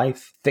gains you a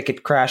life.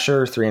 Thicket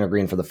Crasher, 3 and a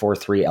green for the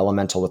 4/3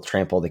 elemental with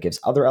trample that gives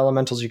other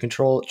elementals you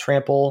control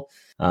trample.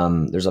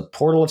 There's a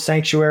Portal of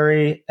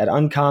Sanctuary at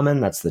uncommon.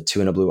 That's the 2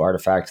 and a blue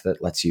artifact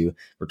that lets you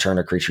return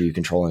a creature you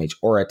control and each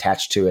aura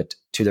attached to it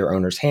to their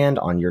owner's hand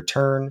on your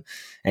turn.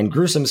 And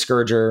Gruesome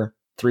Scourger,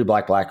 3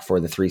 black for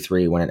the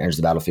 3/3. When it enters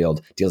the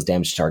battlefield, deals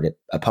damage to target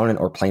opponent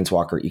or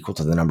planeswalker equal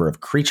to the number of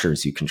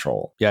creatures you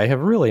control. Yeah, I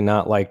have really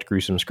not liked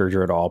Gruesome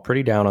Scourger at all.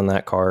 Pretty down on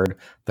that card.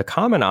 The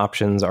common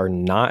options are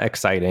not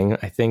exciting.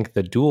 I think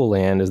the dual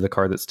land is the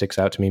card that sticks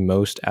out to me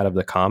most out of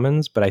the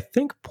commons, but I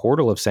think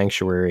Portal of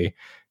Sanctuary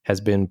has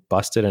been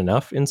busted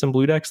enough in some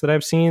blue decks that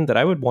I've seen that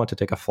I would want to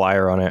take a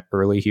flyer on it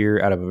early here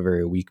out of a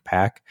very weak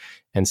pack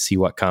and see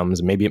what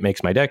comes. Maybe it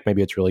makes my deck,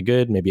 maybe it's really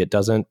good, maybe it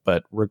doesn't,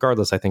 but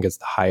regardless, I think it's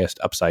the highest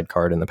upside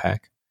card in the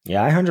pack.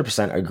 Yeah, I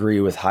 100%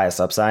 agree with highest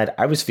upside.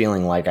 I was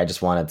feeling like I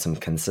just wanted some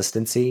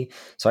consistency.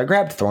 So I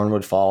grabbed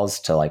Thornwood Falls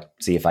to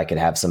see if I could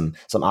have some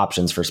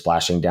options for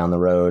splashing down the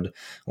road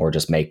or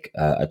just make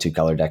a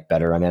 2-color deck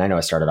better. I mean, I know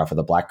I started off with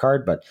a black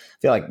card, but I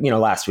feel like,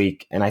 last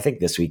week and I think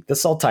this week, the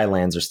Sultai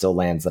lands are still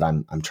lands that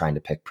I'm trying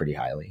to pick pretty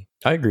highly.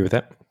 I agree with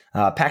that.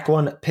 Pack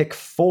 1, pick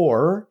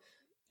 4.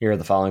 Here are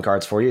the following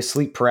cards for you.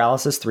 Sleep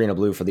Paralysis, 3 and a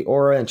blue for the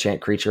aura,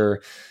 enchant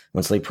creature.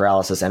 When Sleep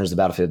Paralysis enters the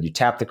battlefield, you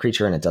tap the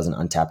creature and it doesn't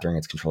untap during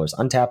its controller's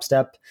untap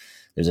step.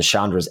 There's a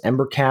Chandra's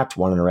Embercapped,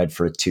 1 and a red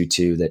for a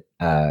 2/2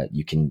 that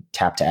you can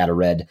tap to add a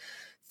red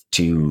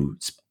to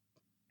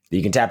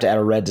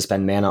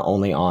spend mana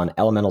only on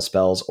elemental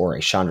spells or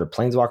a Chandra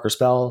Planeswalker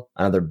spell.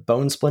 Another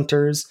Bone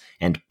Splinters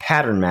and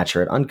Pattern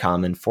Matcher at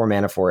uncommon, 4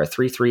 mana for a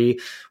 3/3.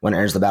 When it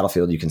enters the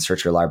battlefield, you can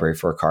search your library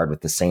for a card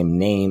with the same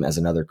name as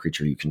another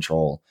creature you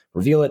control.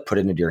 reveal it, put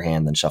it into your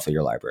hand, then shuffle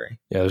your library.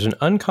 Yeah, there's an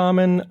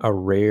uncommon, a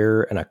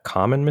rare, and a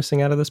common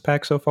missing out of this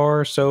pack so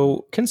far,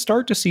 so can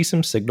start to see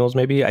some signals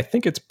maybe. I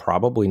think it's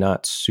probably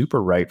not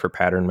super right for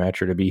Pattern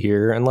Matcher to be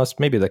here, unless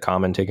maybe the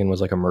common taken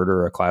was like a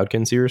Murder or a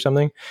Cloudkinsey or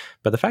something.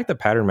 But the fact that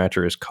Pattern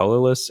Matcher is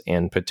colorless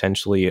and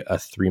potentially a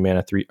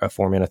 4-mana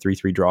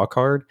 3/3 draw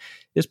card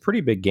is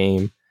pretty big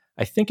game.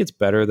 I think it's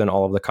better than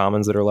all of the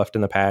commons that are left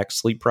in the pack.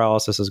 Sleep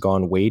Paralysis has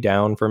gone way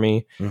down for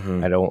me.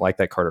 I don't like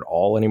that card at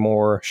all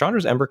anymore.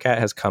 Chandra's Embercat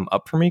has come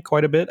up for me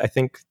quite a bit. I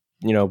think,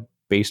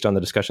 based on the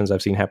discussions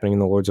I've seen happening in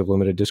the Lords of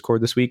Limited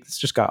Discord this week, it's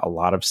just got a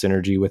lot of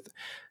synergy with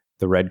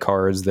the red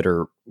cards that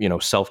are,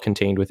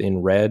 self-contained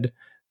within red,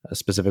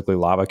 specifically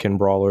Lavakin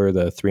Brawler,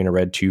 the 3 and a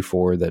red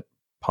 2/4 that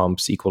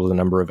pumps equal to the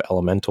number of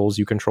elementals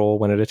you control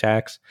when it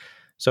attacks.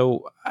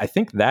 So I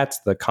think that's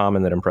the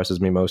common that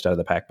impresses me most out of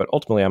the pack. But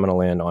ultimately, I'm going to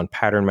land on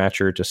Pattern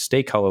Matcher to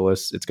stay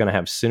colorless. It's going to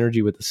have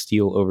synergy with the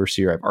Steel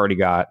Overseer I've already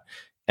got.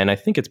 And I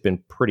think it's been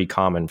pretty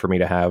common for me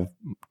to have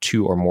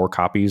 2 or more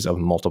copies of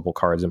multiple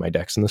cards in my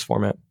decks in this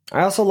format.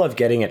 I also love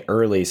getting it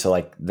early.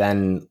 So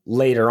then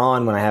later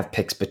on when I have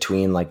picks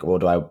between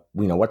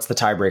what's the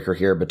tiebreaker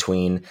here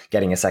between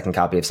getting a second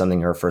copy of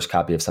something or a first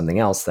copy of something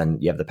else, then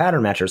you have the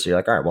Pattern Matcher. So you're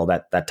like, all right, well,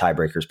 that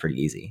tiebreaker is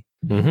pretty easy.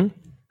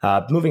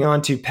 Moving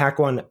on to Pack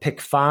 1, Pick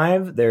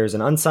 5, there's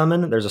an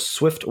Unsummon. There's a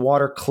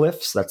Swiftwater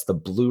Cliffs. That's the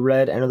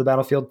blue-red enter the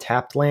battlefield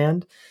tapped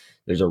land.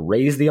 There's a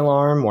Raise the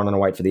Alarm, 1 and a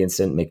white for the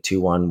instant, make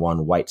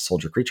 2/1/1 white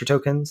soldier creature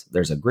tokens.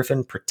 There's a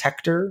Griffin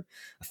Protector,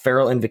 a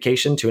Feral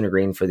Invocation, 2 and a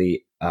green for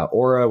the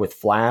aura with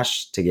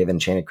flash to give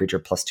enchanted creature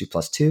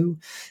 +2/+2,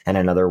 and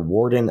another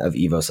Warden of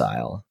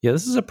Evocile. Yeah,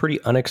 this is a pretty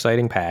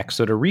unexciting pack.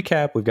 So to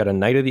recap, we've got a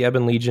Knight of the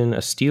Ebon Legion,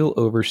 a Steel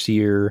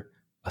Overseer,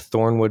 a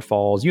Thornwood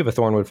Falls. You have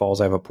a Thornwood Falls,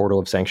 I have a Portal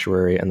of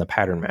Sanctuary, and the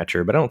Pattern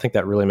Matcher, but I don't think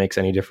that really makes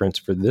any difference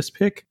for this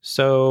pick.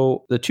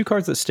 So the 2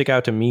 cards that stick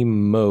out to me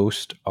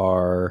most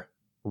are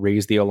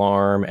Raise the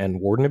Alarm and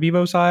Warden of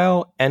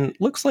Evocile, and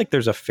looks like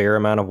there's a fair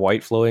amount of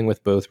white flowing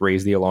with both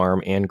Raise the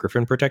Alarm and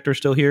Griffin Protector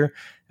still here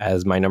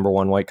as my number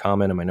 1 white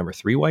common and my number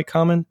 3 white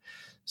common.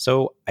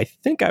 So I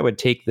think I would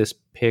take this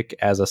pick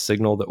as a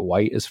signal that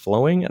white is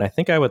flowing, and I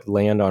think I would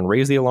land on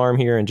Raise the Alarm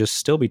here and just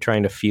still be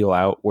trying to feel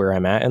out where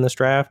I'm at in this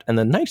draft. And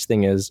the nice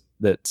thing is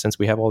that since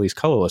we have all these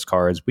colorless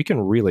cards, we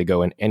can really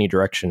go in any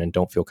direction and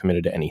don't feel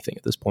committed to anything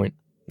at this point.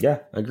 Yeah,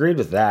 agreed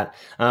with that.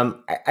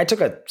 I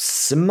took a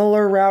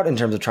similar route in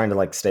terms of trying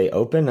to stay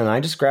open, and I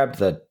just grabbed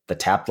the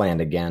tap land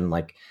again.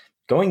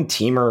 Going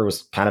Teamer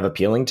was kind of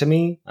appealing to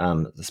me,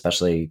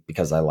 especially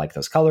because I like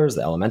those colors.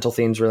 The elemental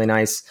theme's really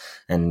nice,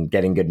 and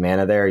getting good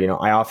mana there.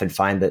 I often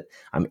find that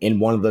I'm in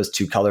one of those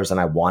 2 colors and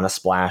I want to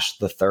splash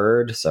the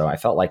third. So I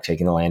felt like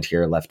taking the land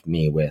here left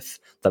me with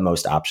the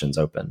most options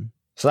open.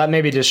 So that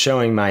may be just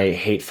showing my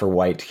hate for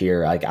white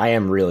here. I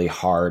am really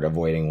hard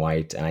avoiding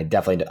white, and I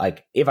definitely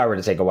if I were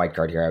to take a white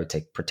card here, I would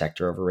take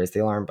Protector over Raise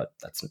the Alarm, but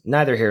that's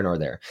neither here nor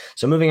there.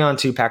 So moving on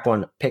to Pack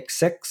 1, Pick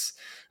 6.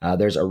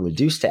 There's a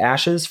Reduce to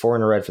Ashes, 4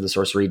 and a red for the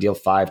sorcery, deal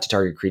 5 to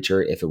target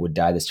creature. If it would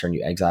die this turn,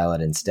 you exile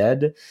it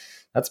instead.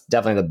 That's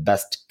definitely the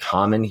best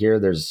common here.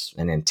 There's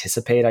an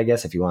Anticipate, I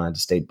guess, if you wanted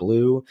to stay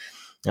blue.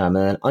 And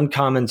then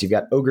uncommons, you've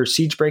got Ogre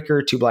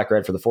Siegebreaker, 2 black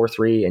red for the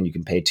 4/3, and you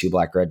can pay 2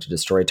 black red to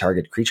destroy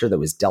target creature that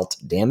was dealt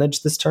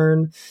damage this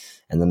turn.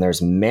 And then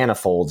there's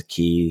Manifold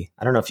Key.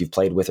 I don't know if you've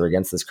played with or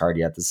against this card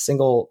yet. This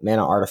single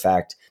mana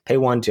artifact, pay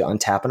 1 to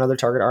untap another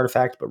target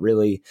artifact, but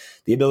really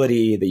the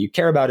ability that you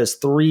care about is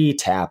 3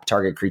 tap,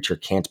 target creature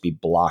can't be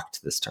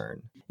blocked this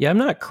turn. Yeah, I'm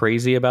not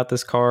crazy about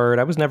this card.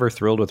 I was never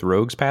thrilled with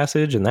Rogue's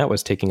Passage, and that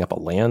was taking up a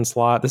land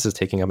slot. This is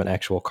taking up an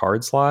actual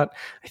card slot.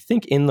 I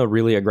think in the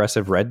really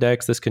aggressive red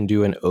decks, this can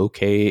do an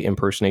okay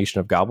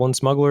impersonation of Goblin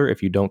Smuggler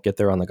if you don't get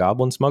there on the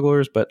Goblin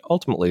Smugglers, but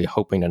ultimately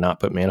hoping to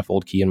not put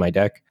Manifold Key in my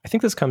deck. I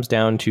think this comes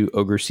down to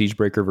Ogre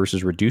Siegebreaker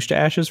versus Reduce to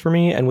Ashes for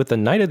me, and with the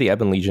Knight of the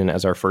Ebon Legion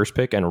as our first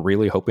pick and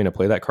really hoping to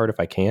play that card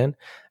if I can,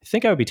 I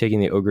think I would be taking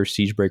the Ogre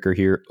Siegebreaker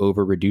here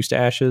over Reduce to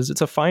Ashes.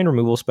 It's a fine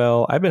removal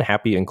spell. I've been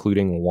happy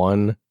including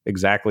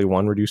exactly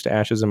one Reduce to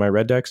Ashes in my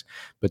red decks,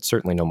 but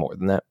certainly no more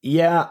than that.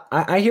 Yeah,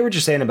 I hear what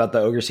you're saying about the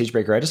Ogre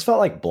Siegebreaker. I just felt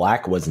like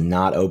black was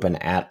not open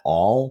at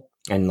all.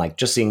 And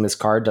just seeing this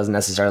card doesn't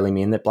necessarily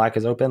mean that black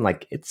is open.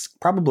 This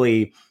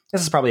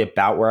is probably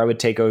about where I would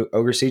take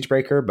Ogre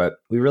Siegebreaker, but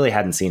we really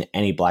hadn't seen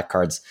any black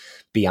cards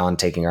beyond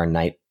taking our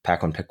Knight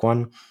Pack 1, Pick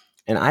 1.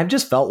 And I've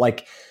just felt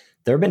like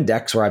there have been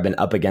decks where I've been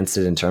up against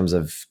it in terms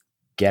of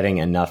getting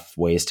enough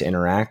ways to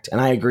interact. And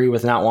I agree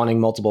with not wanting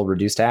multiple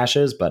Reduced to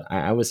Ashes, but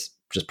I was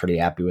just pretty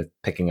happy with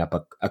picking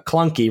up a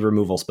clunky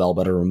removal spell,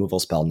 but a removal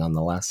spell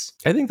nonetheless.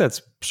 I think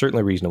that's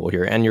certainly reasonable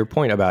here. And your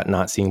point about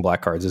not seeing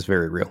black cards is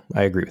very real.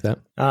 I agree with that.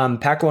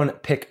 Pack 1,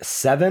 Pick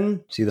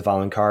 7. See the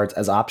following cards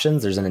as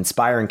options. There's an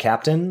Inspiring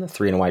Captain,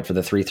 3 and a white for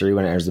the 3/3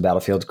 when it enters the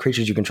battlefield.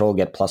 Creatures you control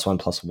get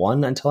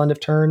 +1/+1 until end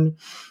of turn.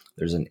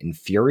 There's an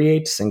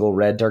Infuriate, single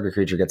red, target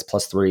creature gets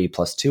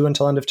 +3/+2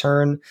 until end of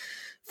turn.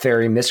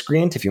 Fairy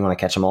Miscreant, if you want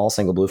to catch them all,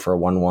 single blue for a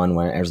 1/1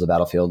 when it enters the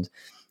battlefield.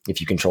 If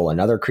you control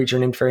another creature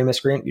named Fairy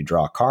Miscreant, you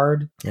draw a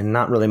card, and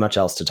not really much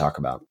else to talk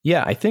about.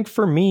 Yeah, I think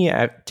for me,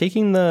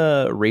 taking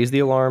the Raise the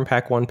Alarm,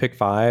 pack 1, pick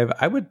 5,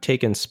 I would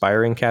take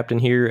Inspiring Captain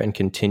here and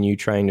continue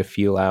trying to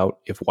feel out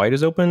if white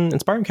is open.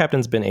 Inspiring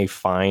Captain's been a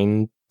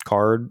fine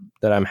card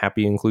that I'm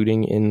happy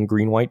including in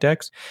green-white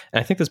decks. And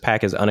I think this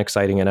pack is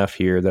unexciting enough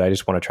here that I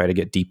just want to try to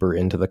get deeper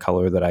into the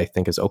color that I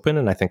think is open,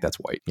 and I think that's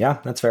white. Yeah,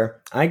 that's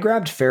fair. I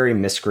grabbed Fairy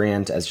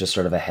Miscreant as just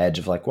sort of a hedge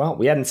of like, well,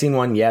 we hadn't seen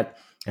one yet,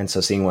 and so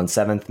seeing one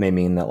 7th may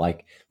mean that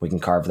like we can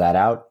carve that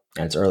out,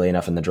 and it's early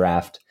enough in the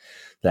draft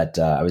that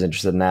I was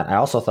interested in that. I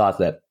also thought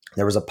that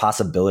there was a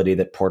possibility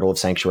that Portal of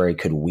Sanctuary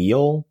could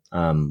wheel,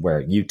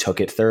 where you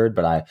took it 3rd,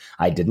 but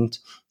I didn't.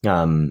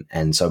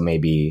 And so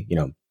maybe,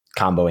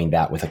 comboing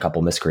that with a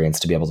couple Miscreants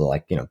to be able to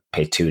like,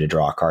 pay 2 to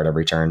draw a card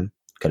every turn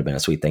could have been a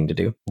sweet thing to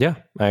do. Yeah,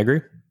 I agree.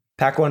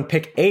 Pack 1,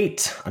 pick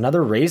 8.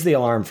 Another Raise the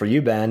Alarm for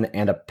you, Ben,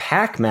 and a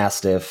Pack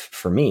Mastiff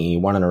for me.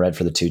 1 and a red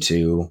for the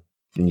 2/2.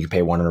 And you can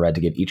pay 1 and a red to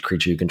give each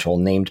creature you control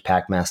named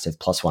Pack Mastiff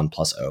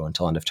 +1/+0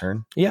 until end of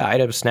turn. Yeah, I'd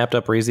have snapped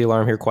up Raise the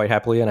Alarm here quite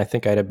happily, and I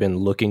think I'd have been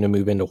looking to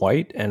move into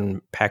white, and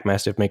Pack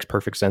Mastiff makes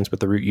perfect sense with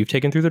the route you've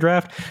taken through the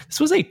draft.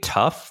 This was a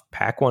tough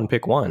pack 1,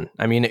 pick 1.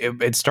 I mean,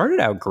 it started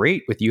out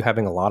great with you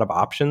having a lot of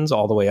options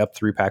all the way up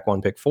through pack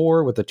 1, pick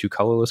 4 with the 2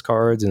 colorless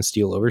cards and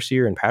Steel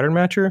Overseer and Pattern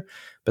Matcher,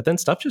 but then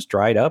stuff just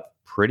dried up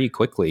pretty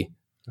quickly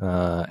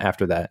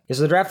after that. Yeah,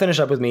 so the draft finished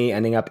up with me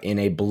ending up in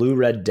a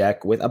blue-red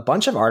deck with a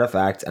bunch of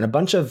artifacts and a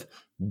bunch of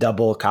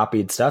double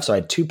copied stuff. So I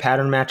had 2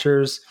 Pattern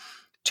Matchers,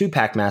 2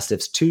 Pack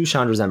Mastiffs, 2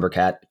 Chandra's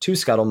Embercat, 2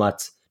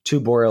 Scuttlemats,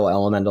 2 Boreal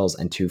Elementals,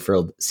 and 2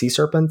 Frilled Sea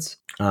Serpents.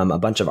 A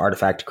bunch of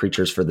artifact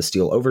creatures for the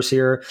Steel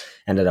Overseer.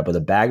 Ended up with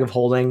a Bag of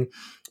Holding.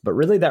 But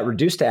really that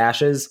reduced to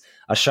ashes,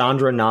 a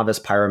Chandra, Novice,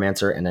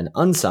 Pyromancer, and an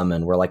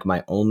Unsummon were like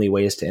my only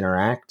ways to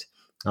interact.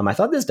 I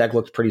thought this deck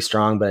looked pretty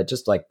strong, but it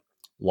just like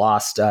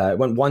lost. It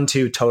went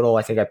 1-2 total.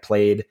 I think I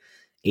played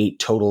 8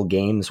 total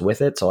games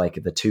with it. So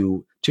like the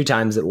two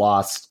times it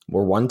lost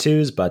were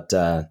 1-2s, but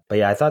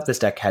yeah, I thought this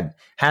deck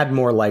had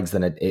more legs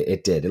than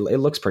it did. It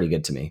looks pretty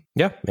good to me.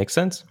 Yeah, makes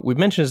sense. We've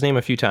mentioned his name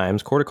a few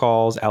times. Court of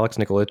Calls, Alex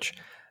Nikolic,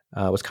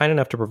 was kind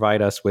enough to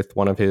provide us with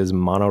one of his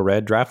mono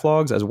red draft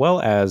logs, as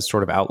well as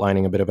sort of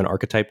outlining a bit of an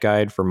archetype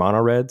guide for mono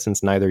red,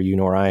 since neither you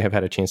nor I have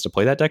had a chance to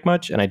play that deck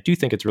much. And I do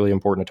think it's really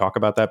important to talk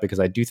about that because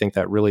I do think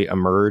that really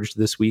emerged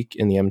this week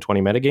in the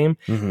M20 metagame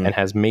and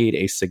has made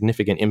a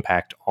significant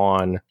impact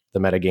on the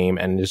metagame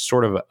and is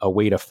sort of a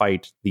way to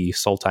fight the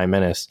Sultai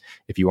Menace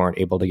if you aren't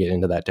able to get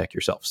into that deck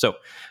yourself. So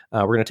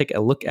we're going to take a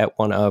look at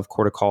one of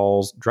Court of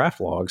Calls draft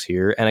logs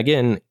here. And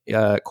again,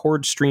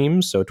 Cord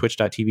streams, so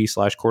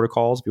twitch.tv/Court of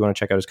Calls. If you want to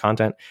check out his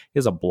content, he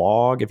has a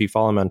blog. If you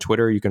follow him on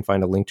Twitter, you can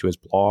find a link to his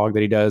blog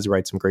that he does. He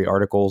writes some great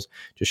articles,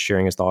 just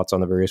sharing his thoughts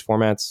on the various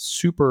formats.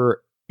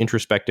 Super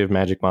introspective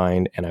magic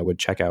mind, and I would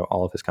check out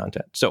all of his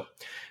content. So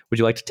would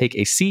you like to take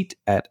a seat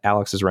at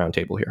Alex's round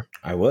table here?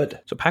 I would.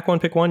 So pack 1,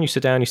 pick 1, you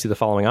sit down, you see the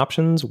following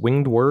options.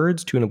 Winged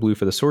Words, 2 and a blue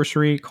for the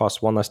sorcery,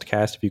 costs 1 less to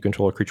cast if you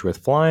control a creature with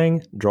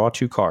flying, draw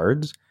 2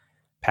 cards.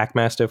 Pack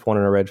Mastiff, 1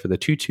 and a red for the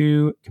 2/2,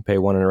 you can pay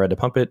 1 and a red to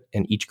pump it,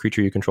 and each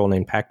creature you control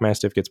named Pack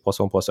Mastiff gets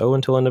 +1/+0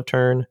 until end of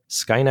turn.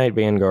 Sky Knight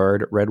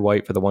Vanguard,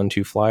 red-white for the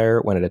 1/2 flyer.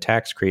 When it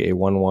attacks, create a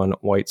 1/1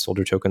 white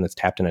soldier token that's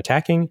tapped and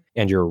attacking.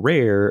 And your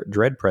rare,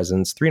 Dread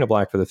Presence, 3 and a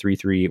black for the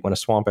 3/3. When a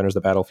swamp enters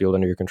the battlefield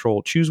under your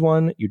control, choose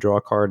one, you draw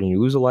a card and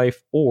you lose a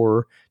life,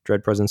 or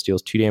Dread Presence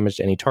deals 2 damage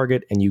to any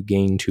target and you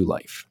gain 2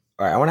 life.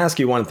 All right, I want to ask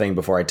you one thing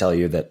before I tell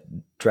you that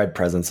Dread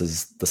Presence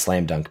is the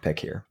slam dunk pick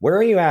here. Where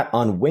are you at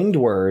on Winged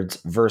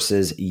Words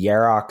versus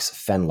Yarok's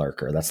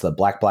Fenlurker? That's the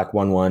black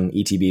 1/1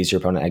 ETBs.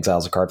 Your opponent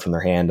exiles a card from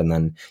their hand, and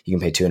then you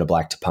can pay 2 and a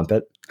black to pump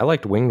it. I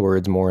liked Winged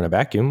Words more in a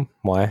vacuum.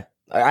 Why?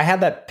 I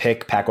had that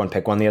pack 1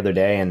 pick 1 the other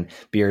day, and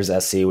Beers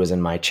SC was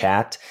in my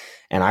chat.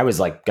 And I was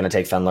like going to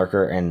take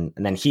Fenlurker, and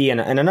then he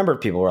and a number of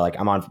people were like,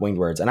 I'm on Winged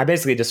Words. And I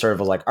basically just sort of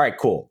was like, all right,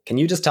 cool. Can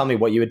you just tell me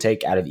what you would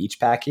take out of each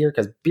pack here?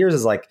 Because Beers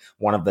is like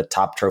one of the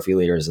top trophy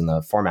leaders in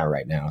the format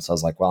right now. So I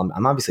was like, well,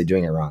 I'm obviously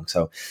doing it wrong.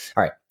 So,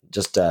 all right,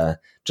 just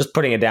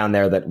putting it down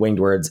there that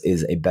Winged Words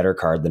is a better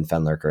card than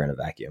Fenlurker in a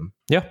vacuum.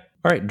 Yeah.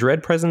 All right,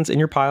 Dread Presence in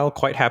your pile,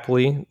 quite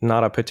happily.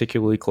 Not a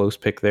particularly close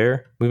pick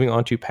there. Moving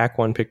on to pack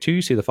 1, pick 2,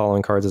 you see the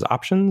following cards as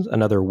options.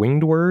 Another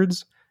Winged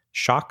Words.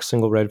 Shock,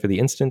 single red for the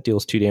instant,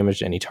 deals 2 damage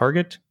to any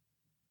target.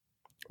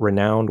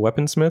 Renowned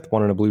Weaponsmith,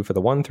 1 and a blue for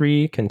the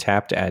 1/3, can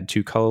tap to add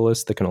 2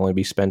 colorless that can only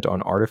be spent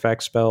on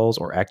artifact spells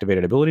or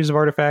activated abilities of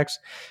artifacts.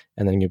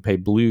 And then you pay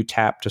blue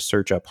tap to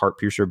search up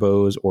Heartpiercer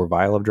Bows or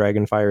Vial of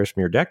Dragonfires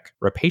from your deck.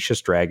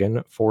 Rapacious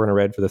Dragon, 4 and a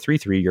red for the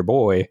 3/3, your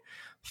boy,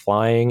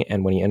 flying,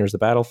 and when he enters the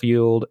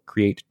battlefield,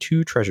 create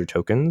 2 treasure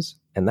tokens,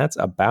 and that's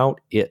about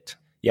it.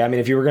 Yeah, I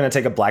mean, if you were going to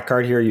take a black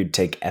card here, you'd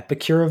take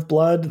Epicure of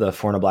Blood, the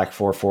 4 and a black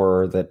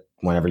 4/4 that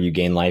whenever you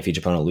gain life, each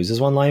opponent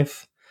loses 1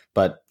 life.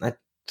 But that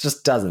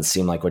just doesn't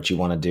seem like what you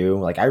want to do.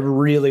 Like, I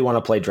really want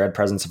to play Dread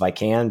Presence if I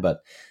can,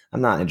 but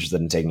I'm not interested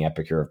in taking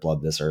Epicure of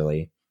Blood this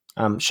early.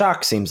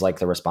 Shock seems like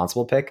the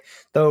responsible pick,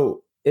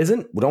 though.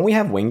 Don't we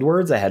have Winged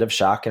Words ahead of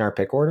Shock in our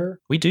pick order?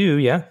 We do,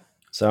 yeah.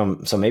 So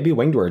maybe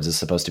Winged Words is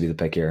supposed to be the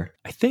pick here.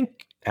 I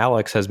think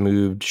Alex has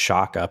moved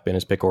Shock up in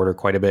his pick order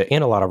quite a bit,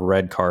 and a lot of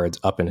red cards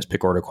up in his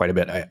pick order quite a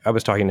bit. I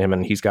was talking to him,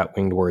 and he's got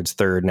Winged Words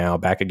third now,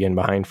 back again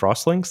behind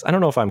Frostlinks. I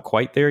don't know if I'm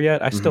quite there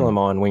yet. I still am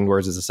on Winged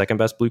Words as the second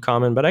best blue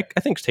common, but I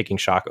think taking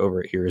Shock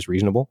over it here is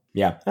reasonable.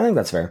 Yeah, I think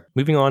that's fair.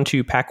 Moving on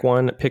to pack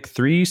 1, pick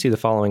 3, see the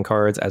following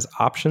cards as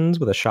options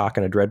with a Shock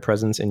and a Dread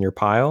presence in your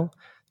pile.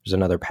 There's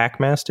another Pack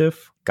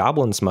Mastiff,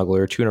 Goblin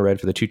Smuggler, 2 and a red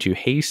for the 2/2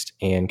 haste,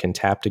 and can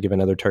tap to give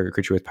another target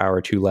creature with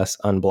power 2 less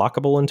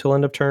unblockable until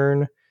end of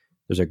turn.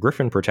 There's a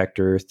Griffin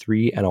Protector,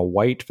 3 and a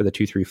white for the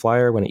 2/3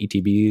 flyer when it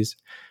ETBs.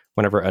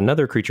 Whenever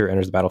another creature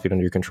enters the battlefield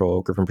under your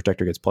control, Griffin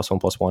Protector gets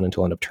 +1/+1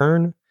 until end of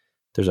turn.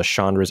 There's a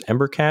Chandra's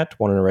Embercat,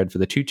 1 and a red for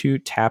the 2/2,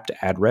 tap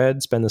to add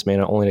red, spend this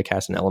mana only to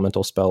cast an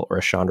elemental spell or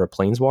a Chandra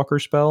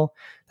Planeswalker spell.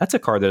 That's a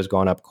card that has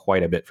gone up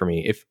quite a bit for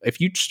me. If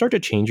you start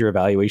to change your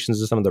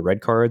evaluations of some of the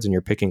red cards and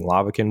you're picking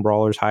Lavakin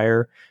Brawlers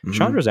higher,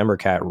 Chandra's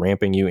Embercat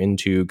ramping you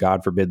into,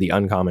 God forbid, the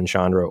uncommon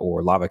Chandra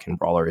or Lavakin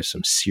Brawler is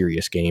some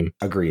serious game.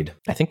 Agreed.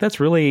 I think that's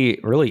really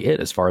it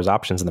as far as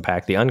options in the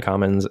pack. The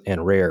uncommons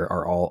and rare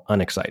are all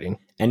unexciting.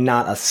 And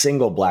not a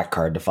single black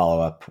card to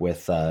follow up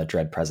with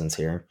Dread Presence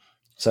here.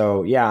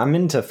 So yeah, I'm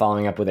into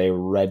following up with a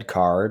red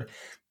card,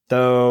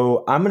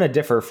 though I'm going to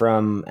differ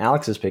from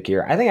Alex's pick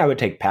here. I think I would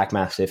take Pack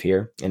Mastiff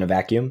here in a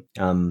vacuum.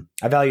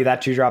 I value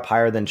that 2-drop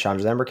higher than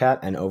Chandra's Embercat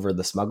and over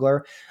the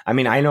Smuggler. I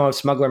mean, I know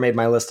Smuggler made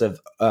my list of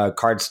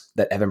cards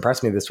that have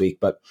impressed me this week,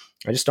 but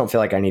I just don't feel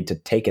like I need to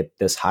take it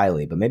this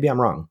highly, but maybe I'm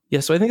wrong.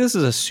 Yeah, so I think this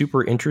is a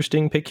super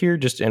interesting pick here,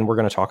 and we're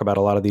going to talk about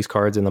a lot of these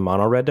cards in the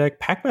mono red deck.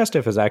 Pack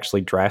Mastiff has actually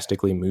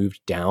drastically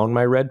moved down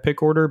my red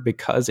pick order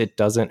because it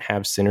doesn't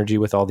have synergy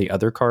with all the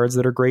other cards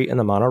that are great in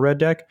the mono red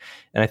deck.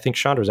 And I think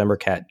Chandra's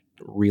Embercat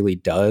really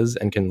does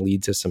and can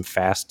lead to some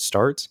fast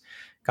starts.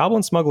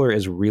 Goblin Smuggler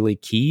is really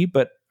key,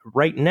 but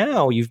right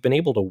now you've been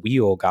able to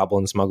wheel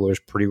Goblin Smugglers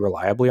pretty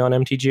reliably on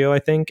MTGO, I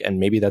think, and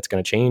maybe that's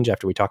going to change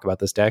after we talk about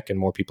this deck and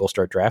more people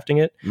start drafting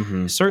it.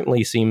 It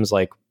certainly seems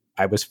like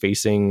I was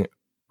facing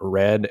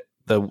red.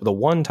 The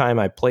one time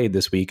I played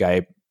this week,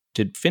 I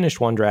did finish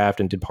one draft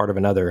and did part of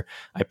another.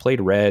 I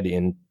played red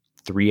in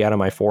 3 out of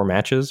my 4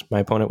 matches. My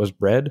opponent was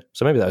red,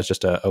 so maybe that was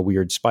just a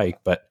weird spike,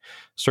 but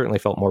certainly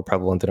felt more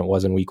prevalent than it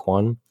was in week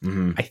 1.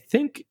 I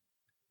think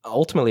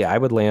ultimately I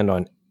would land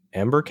on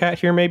Embercat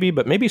here maybe,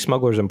 but maybe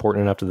Smuggler is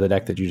important enough to the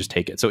deck that you just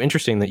take it. So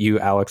interesting that you,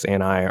 Alex,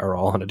 and I are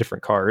all on a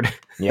different card.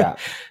 Yeah.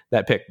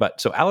 That pick.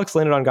 But so Alex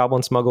landed on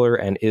Goblin Smuggler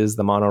and is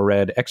the mono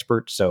red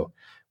expert, so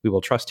we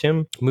will trust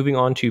him. Moving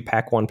on to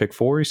pack 1, pick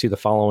 4, you see the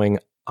following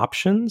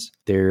options.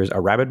 There's a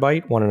Rabid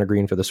Bite, 1 and a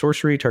green for the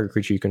sorcery. Target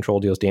creature you control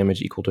deals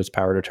damage equal to its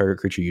power to target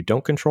creature you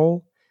don't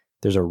control.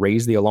 There's a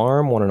Raise the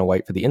Alarm, 1 and a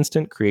white for the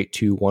instant. Create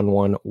 2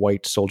 1/1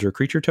 white soldier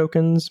creature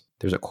tokens.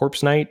 There's a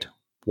Corpse Knight,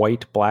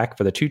 white, black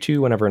for the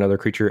 2/2. Whenever another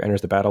creature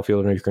enters the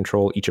battlefield under your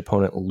control, each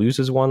opponent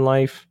loses 1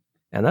 life.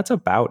 And that's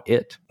about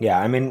it. Yeah,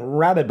 I mean,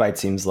 Rabid Bite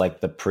seems like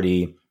the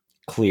pretty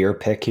clear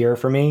pick here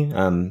for me.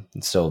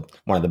 It's still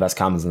one of the best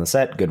commons in the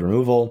set, good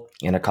removal,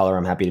 and a color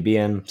I'm happy to be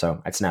in.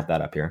 So I'd snap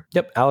that up here.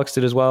 Yep, Alex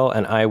did as well,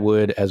 and I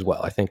would as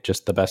well. I think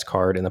just the best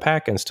card in the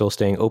pack and still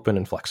staying open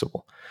and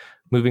flexible.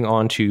 Moving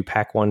on to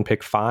pack 1,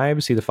 pick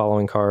 5, see the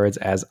following cards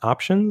as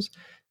options.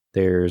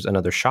 There's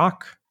another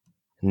Shock,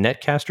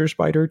 Netcaster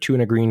Spider, 2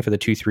 and a green for the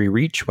 2/3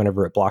 reach.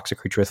 Whenever it blocks a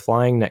creature with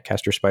flying,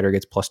 Netcaster Spider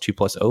gets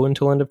 +2/+0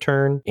 until end of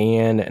turn.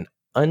 And an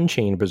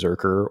Unchained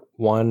Berserker,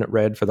 1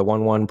 red for the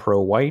 1/1 pro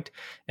white,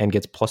 and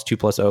gets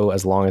 +2/+0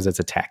 as long as it's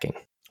attacking.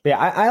 Yeah,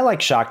 I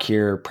like Shock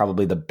here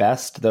probably the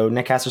best, though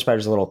Netcaster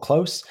Spider's a little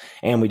close,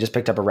 and we just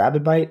picked up a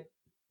Rabid Bite,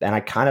 and I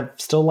kind of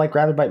still like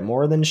Rabid Bite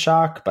more than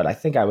Shock, but I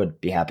think I would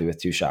be happy with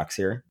 2 Shocks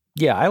here.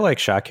 Yeah, I like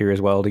Shock here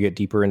as well to get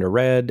deeper into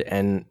red.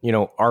 And,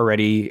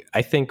 already,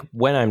 I think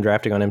when I'm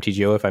drafting on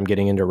MTGO, if I'm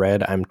getting into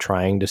red, I'm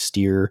trying to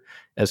steer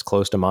as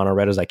close to mono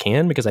red as I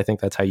can, because I think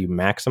that's how you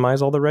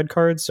maximize all the red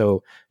cards.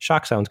 So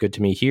Shock sounds good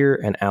to me here,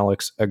 and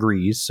Alex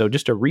agrees. So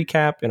just to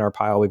recap, in our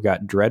pile, we've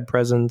got Dread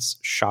Presence,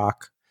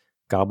 Shock,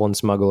 Goblin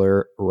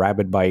Smuggler,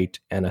 Rabid Bite,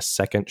 and a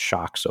second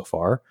Shock so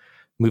far.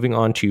 Moving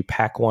on to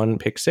pack 1,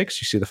 pick 6,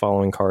 you see the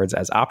following cards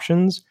as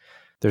options.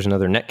 There's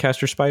another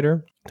Netcaster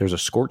Spider. There's a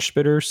Scorch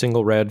Spitter,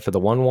 single red for the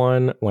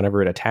 1/1.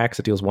 Whenever it attacks,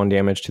 it deals 1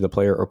 damage to the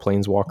player or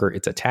planeswalker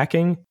it's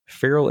attacking.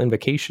 Feral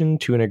Invocation,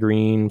 2 and a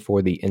green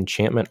for the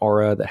enchantment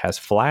aura that has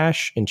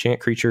flash.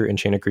 Enchanted creature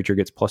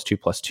gets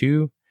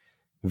 +2/+2.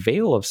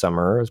 Veil of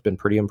Summer has been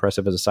pretty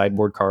impressive as a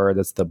sideboard card.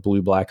 That's the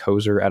blue-black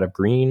hoser out of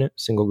green.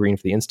 Single green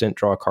for the instant.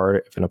 Draw a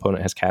card if an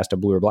opponent has cast a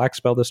blue or black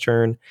spell this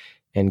turn,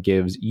 and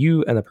gives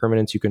you and the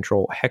permanents you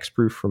control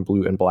hexproof from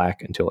blue and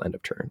black until end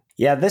of turn.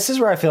 Yeah, this is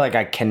where I feel like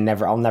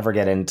I'll never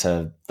get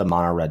into the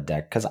mono red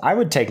deck, because I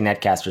would take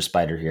Netcaster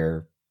Spider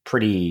here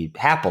pretty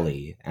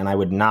happily, and I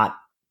would not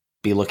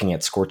be looking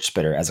at Scorch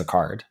Spitter as a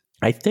card.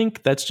 I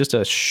think that's just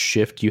a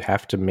shift you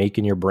have to make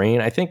in your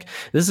brain. I think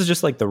this is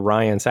just like the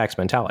Ryan Sachs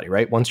mentality,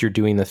 right? Once you're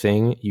doing the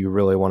thing, you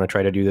really want to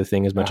try to do the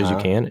thing as much as you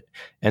can.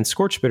 And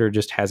Scorch Spitter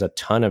just has a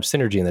ton of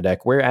synergy in the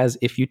deck. Whereas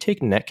if you take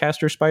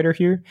Netcaster Spider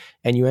here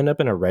and you end up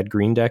in a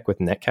red-green deck with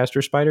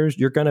Netcaster Spiders,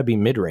 you're going to be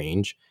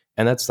mid-range.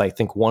 And that's, I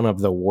think, one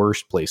of the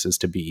worst places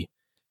to be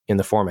in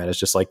the format. Is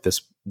just like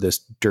this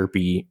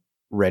derpy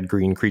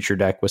red-green creature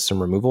deck with some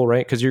removal,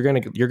 right? Because you're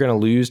gonna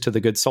lose to the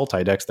good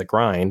Sultai decks that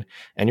grind,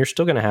 and you're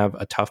still gonna have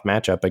a tough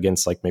matchup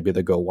against like maybe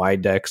the go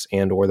wide decks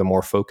and or the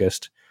more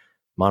focused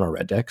mono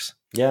red decks.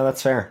 Yeah,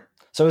 that's fair.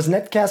 So is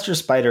Netcaster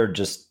Spider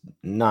just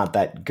not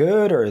that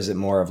good, or is it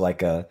more of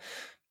like a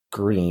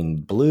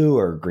green blue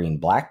or green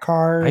black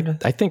card?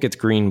 I think it's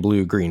green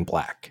blue, green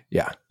black.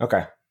 Yeah.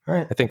 Okay. All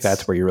right. I think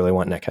that's where you really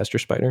want Netcaster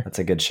Spider. That's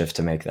a good shift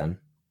to make then.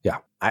 Yeah,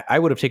 I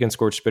would have taken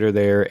Scorch Spitter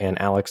there, and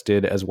Alex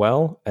did as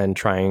well,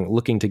 and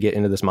looking to get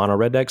into this mono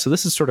red deck. So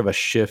this is sort of a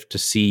shift to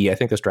see. I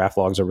think this draft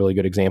log is a really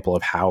good example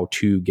of how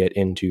to get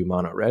into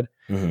mono red.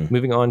 Mm-hmm.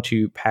 Moving on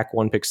to pack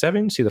 1, pick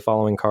 7, see the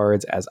following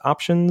cards as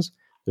options.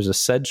 There's a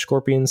Sedge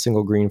Scorpion,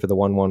 single green for the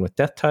 1/1 with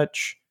Death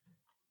Touch.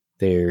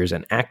 There's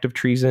an Active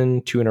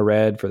Treason, 2 and a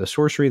red for the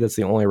sorcery. That's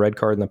the only red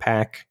card in the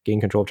pack.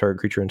 Gain control of target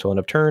creature until end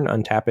of turn.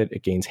 Untap it,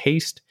 it gains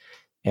haste.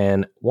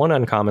 And one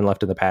uncommon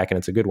left in the pack, and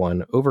it's a good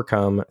one.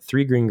 Overcome,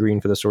 3 green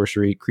for the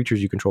sorcery.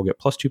 Creatures you control get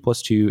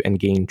 +2/+2 and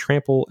gain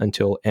trample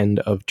until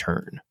end of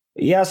turn.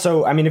 Yeah,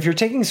 so I mean, if you're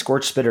taking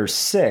Scorch Spitter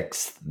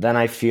 6th, then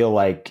I feel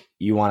like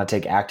you want to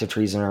take Active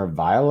Treason or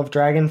Vial of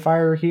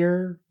Dragonfire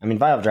here. I mean,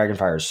 Vial of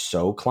Dragonfire is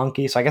so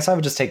clunky, so I guess I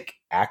would just take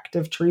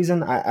Active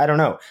Treason. I don't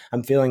know.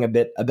 I'm feeling a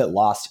bit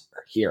lost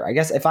here. I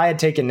guess if I had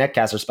taken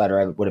Netcaster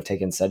Spider, I would have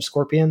taken Sedge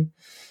Scorpion.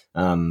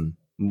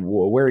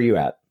 Where are you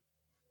at?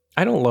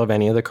 I don't love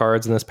any of the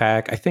cards in this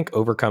pack. I think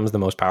Overcome's the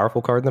most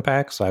powerful card in the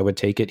pack, so I would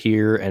take it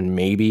here, and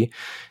maybe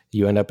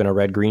you end up in a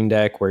red-green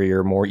deck where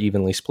you're more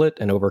evenly split,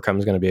 and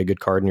Overcome's going to be a good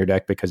card in your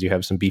deck because you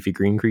have some beefy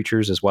green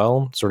creatures as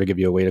well, sort of give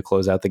you a way to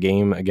close out the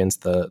game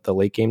against the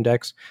late-game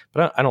decks.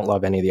 But I don't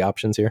love any of the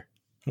options here.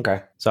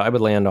 Okay. So I would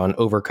land on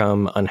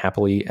Overcome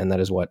unhappily, and that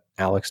is what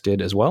Alex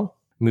did as well.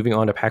 Moving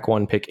on to pack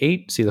 1, pick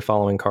 8, see the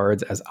following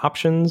cards as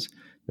options.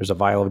 There's a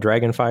Vial of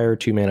Dragonfire,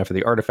 2 mana for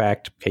the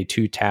artifact. Pay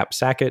 2, tap,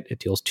 sack it. It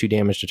deals 2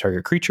 damage to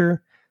target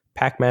creature.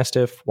 Pack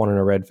Mastiff, 1 and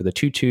a red for the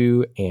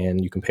 2/2,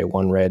 and you can pay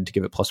 1 red to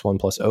give it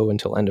 +1/+0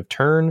 until end of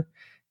turn.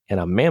 And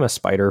a Mammoth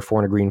Spider, 4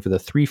 and a green for the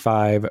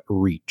 3/5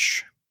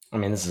 reach. I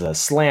mean, this is a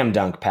slam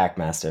dunk Pack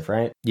Mastiff,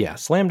 right? Yeah,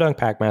 slam dunk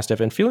Pack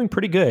Mastiff, and feeling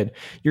pretty good.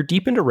 You're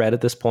deep into red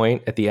at this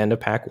point at the end of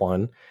pack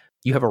 1.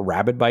 You have a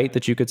Rabid Bite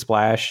that you could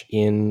splash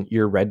in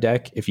your red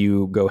deck if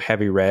you go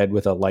heavy red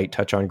with a light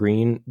touch on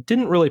green.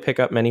 Didn't really pick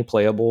up many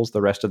playables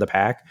the rest of the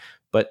pack,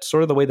 but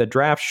sort of the way the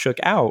draft shook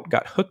out,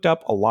 got hooked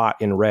up a lot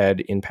in red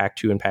in pack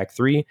 2 and pack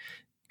 3.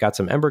 Got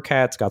some Ember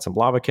Cats, got some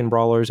Lavakin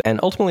Brawlers, and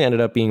ultimately ended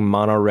up being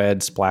mono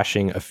red,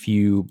 splashing a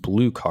few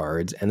blue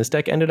cards, and this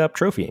deck ended up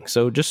trophying.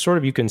 So just sort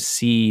of you can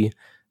see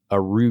a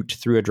route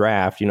through a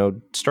draft,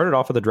 started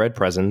off with a Dread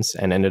Presence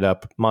and ended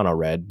up mono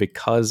red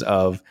because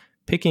of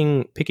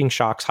picking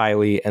shocks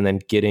highly and then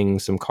getting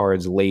some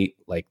cards late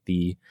like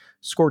the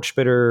Scorch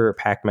Spitter,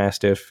 Pack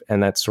Mastiff,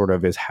 and that sort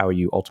of is how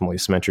you ultimately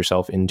cement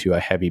yourself into a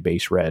heavy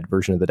base red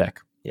version of the deck.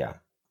 Yeah.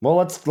 Well,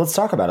 let's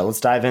talk about it. Let's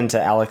dive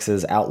into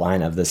Alex's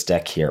outline of this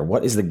deck here.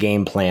 What is the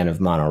game plan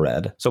of Mono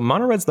Red? So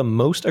Mono Red's the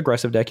most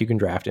aggressive deck you can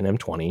draft in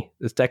M20.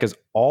 This deck is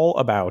all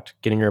about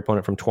getting your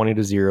opponent from 20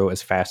 to 0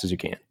 as fast as you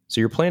can. So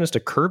your plan is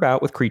to curve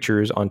out with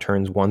creatures on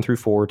turns 1 through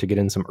 4 to get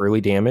in some early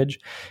damage,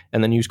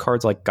 and then use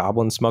cards like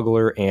Goblin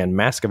Smuggler and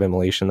Mask of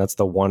Immolation. That's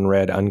the 1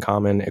 red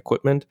uncommon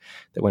equipment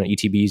that when it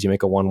ETBs, you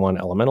make a 1/1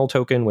 elemental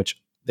token, which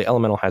the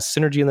elemental has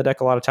synergy in the deck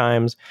a lot of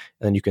times,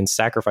 and then you can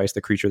sacrifice the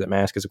creature that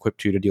Mask is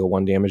equipped to deal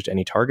 1 damage to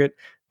any target.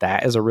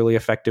 That is a really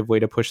effective way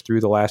to push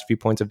through the last few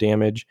points of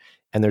damage.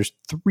 And there's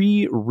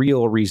 3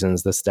 real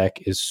reasons this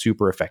deck is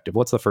super effective.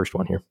 What's the first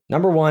one here?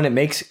 Number 1, it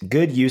makes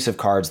good use of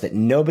cards that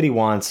nobody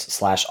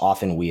wants /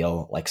 often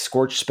wheel, like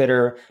Scorch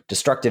Spitter,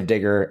 Destructive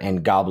Digger,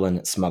 and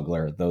Goblin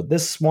Smuggler. Though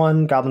this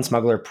one, Goblin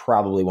Smuggler,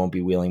 probably won't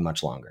be wheeling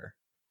much longer.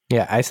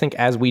 Yeah, I think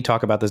as we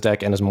talk about this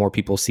deck and as more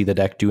people see the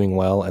deck doing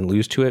well and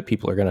lose to it,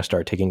 people are going to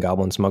start taking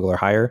Goblin Smuggler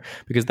higher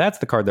because that's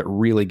the card that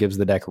really gives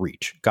the deck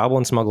reach.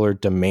 Goblin Smuggler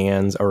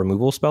demands a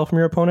removal spell from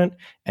your opponent,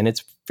 and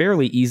it's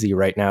fairly easy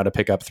right now to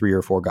pick up 3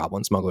 or 4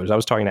 Goblin Smugglers. I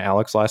was talking to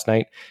Alex last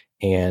night,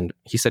 and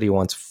he said he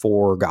wants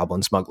 4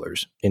 Goblin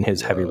Smugglers in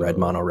his heavy red,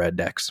 mono red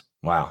decks.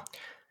 Wow.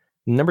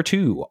 Number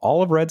 2,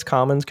 all of Red's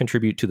commons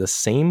contribute to the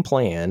same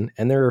plan,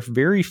 and there are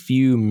very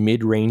few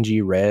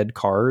mid-rangey red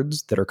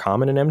cards that are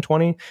common in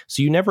M20,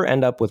 so you never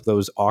end up with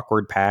those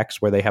awkward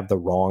packs where they have the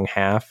wrong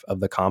half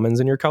of the commons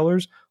in your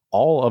colors.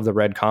 All of the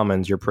red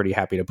commons you're pretty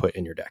happy to put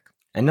in your deck.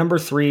 And number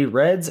 3,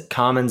 reds,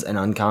 commons, and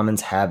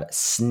uncommons have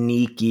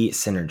sneaky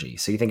synergy.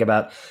 So you think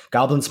about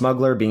Goblin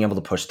Smuggler being able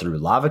to push through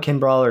Lavakin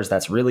Brawlers,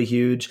 that's really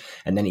huge.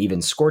 And then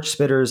even Scorch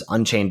Spitters,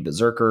 Unchained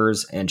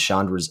Berserkers, and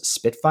Chandra's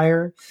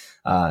Spitfire.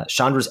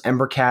 Chandra's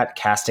Embercat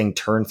casting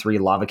turn 3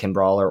 Lavakin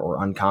Brawler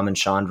or Uncommon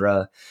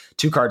Chandra,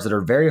 2 cards that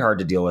are very hard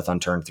to deal with on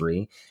turn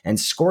 3, and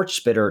Scorch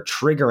Spitter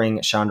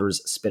triggering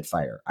Chandra's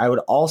Spitfire. I would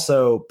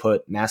also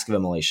put Mask of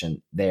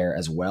Immolation there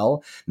as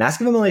well.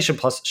 Mask of Immolation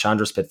plus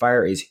Chandra's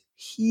Spitfire is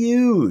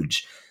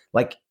huge.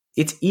 Like,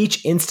 it's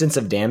each instance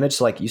of damage.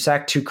 So, like, you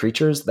sack 2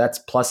 creatures, that's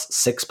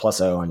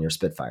 +6/+0 on your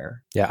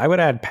Spitfire. Yeah, I would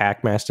add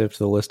Pack Mastiff to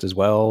the list as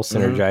well,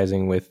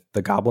 synergizing with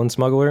the Goblin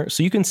Smuggler.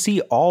 So you can see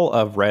all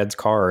of Red's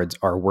cards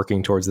are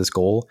working towards this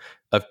goal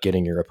of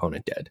getting your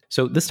opponent dead.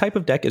 So this type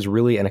of deck is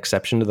really an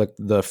exception to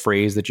the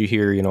phrase that you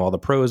hear, all the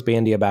pros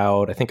bandy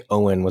about. I think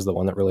Owen was the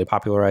one that really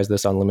popularized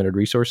this on limited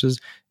resources,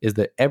 is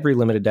that every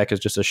limited deck is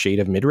just a shade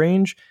of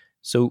mid-range.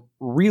 So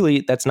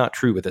really, that's not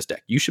true with this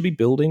deck. You should be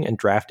building and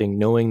drafting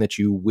knowing that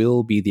you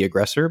will be the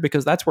aggressor,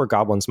 because that's where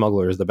Goblin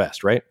Smuggler is the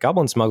best, right?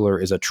 Goblin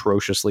Smuggler is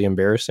atrociously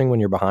embarrassing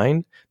when you're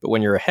behind, but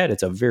when you're ahead,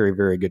 it's a very,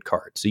 very good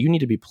card. So you need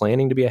to be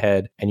planning to be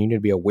ahead, and you need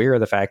to be aware of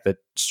the fact that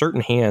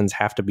certain hands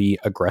have to be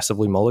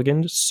aggressively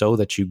mulliganed so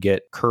that you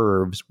get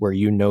curves where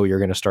you're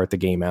going to start the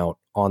game out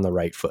on the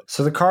right foot.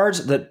 So the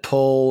cards that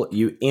pull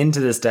you into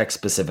this deck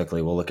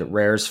specifically, we'll look at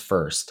rares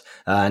first.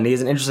 And he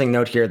has an interesting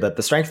note here that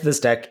the strength of this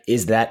deck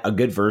is that a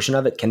good version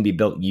of it can be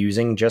built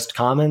using just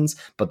commons,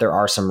 but there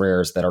are some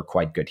rares that are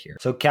quite good here.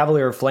 So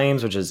Cavalier of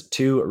Flames, which is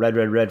 2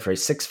 red for a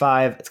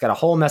 6/5. It's got a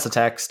whole mess of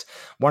text.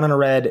 1 on a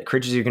red,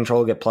 creatures you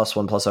control get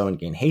 +1/+0 and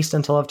gain haste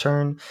until of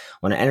turn.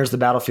 When it enters the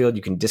battlefield,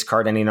 you can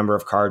discard any number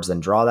of cards,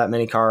 then draw that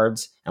many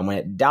cards. And when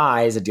it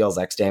dies, it deals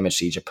X damage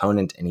to each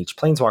opponent and each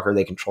planeswalker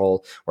they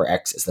control, where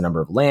X is the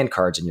number of land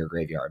cards in your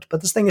graveyard.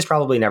 But this thing is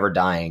probably never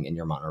dying in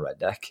your mono red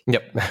deck.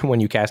 Yep. When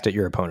you cast it,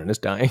 your opponent is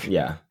dying.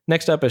 Yeah.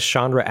 Next up is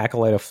Chandra,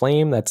 Acolyte of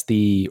Flame. That's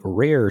the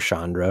rare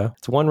Chandra.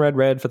 It's 1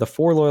 red for the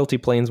 4 loyalty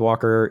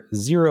planeswalker.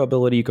 0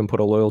 ability. You can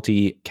put a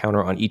loyalty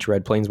counter on each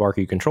red planeswalker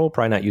you control.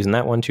 Probably not using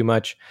that one too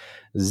much.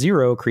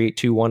 0, create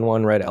 2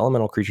 1/1 red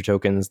elemental creature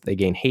tokens. They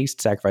gain haste,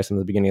 sacrifice them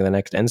at the beginning of the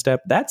next end step.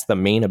 That's the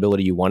main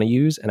ability you want to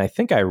use, and I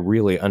think I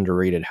really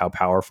underrated how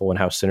powerful and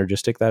how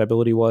synergistic that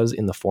ability was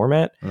in the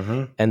format.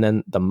 And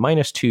then the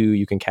 -2,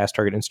 you can cast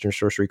target instant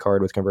sorcery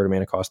card with converted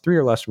mana cost 3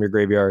 or less from your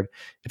graveyard.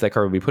 If that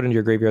card would be put into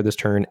your graveyard this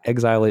turn,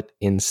 exile it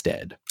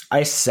instead.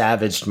 I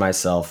savaged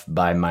myself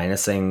by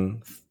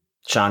minusing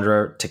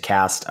Chandra to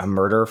cast a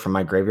murder from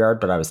my graveyard,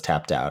 but I was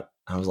tapped out.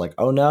 I was like,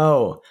 oh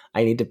no,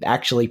 I need to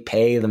actually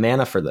pay the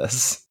mana for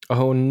this.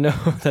 Oh no,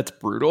 that's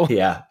brutal.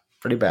 Yeah,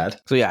 pretty bad.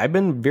 So yeah, I've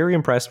been very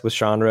impressed with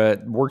Chandra. It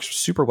works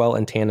super well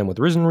in tandem with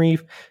Risen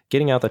Reef,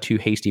 getting out the 2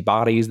 hasty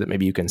bodies that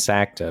maybe you can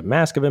sack to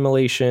Mask of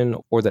Immolation,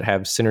 or that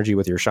have synergy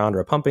with your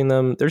Chandra pumping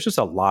them. There's just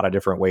a lot of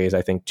different ways,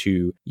 I think,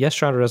 yes,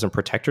 Chandra doesn't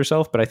protect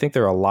herself, but I think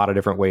there are a lot of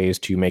different ways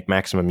to make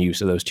maximum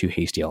use of those 2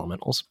 hasty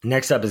elementals.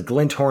 Next up is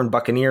Glinthorn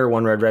Buccaneer,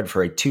 1 red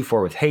for a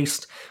 2/4 with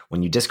haste.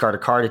 When you discard a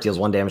card, it deals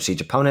 1 damage to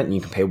each opponent, and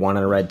you can pay 1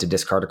 on a red to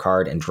discard a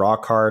card and draw a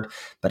card,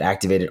 but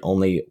activate it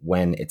only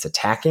when it's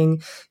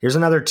attacking. Here's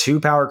another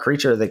 2-power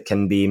creature that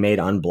can be made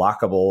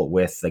unblockable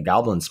with the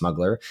Goblin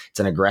Smuggler. It's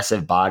an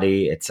aggressive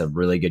body. It's a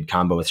really good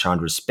combo with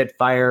Chandra's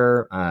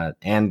Spitfire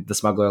and the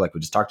Smuggler, like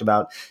we just talked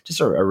about. Just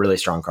a really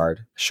strong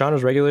card.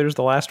 Chandra's Regulator is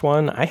the last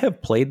one. I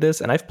have played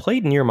this, and I've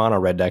played near mono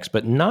red decks,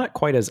 but not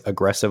quite as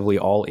aggressively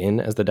all in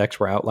as the decks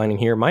we're outlining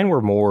here. Mine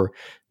were more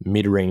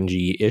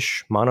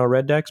mid-rangey-ish mono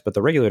red decks, but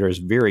the Regulator is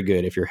very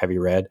good if you're heavy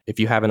red. If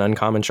you have an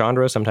uncommon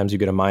Chandra, sometimes you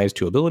get a Mize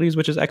 2 abilities,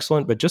 which is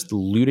excellent, but just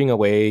looting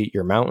away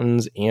your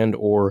mountains and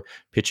or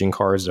pitching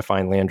cards to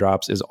find land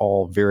drops is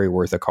all very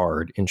worth a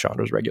card in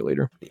Chandra's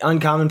Regulator. The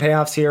uncommon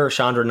payoffs here are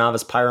Chandra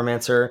Novice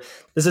Pyromancer.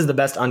 This is the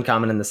best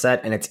uncommon in the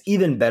set, and it's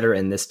even better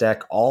in this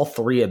deck. All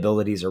 3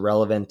 abilities are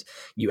relevant.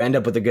 You end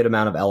up with a good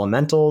amount of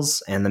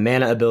elementals, and the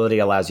mana ability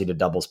allows you to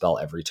double spell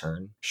every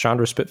turn.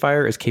 Chandra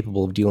Spitfire is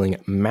capable of dealing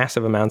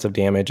massive amounts of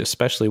damage,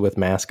 especially with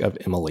Mask of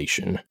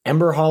Immolation.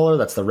 Ember Hauler,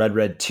 that's the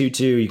red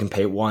 2/2. You can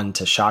pay 1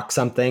 to shock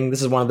something.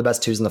 This is one of the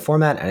best 2s in the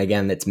format, and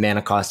again, its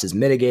mana cost is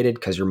mitigated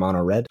because you're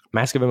mono red.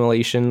 Mask of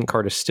Immolation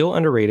card is still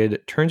underrated,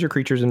 turns your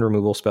creatures into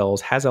removal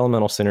spells, has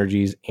elemental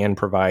synergies, and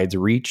provides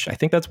reach. I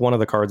think that's one of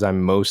the cards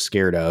I'm most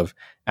scared of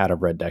out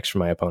of red decks for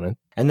my opponent.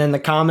 And then the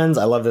commons,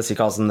 I love this. He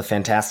calls them the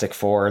Fantastic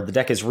Four. The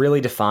deck is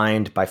really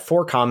defined by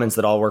 4 commons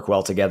that all work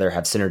well together,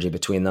 have synergy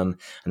between them.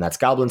 And that's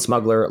Goblin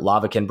Smuggler,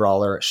 Lavakin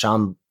Brawler,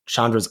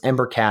 Chandra's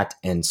Embercat,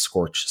 and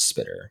Scorch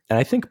Spitter. And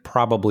I think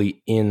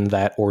probably in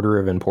that order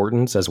of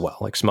importance as well,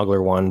 like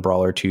Smuggler 1,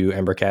 Brawler 2,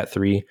 Embercat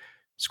 3,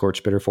 Scorch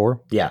Spitter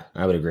 4. Yeah,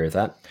 I would agree with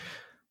that.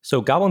 So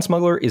Goblin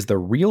Smuggler is the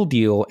real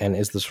deal and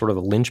is the sort of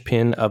the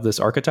linchpin of this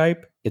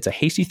archetype. It's a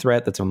hasty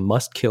threat that's a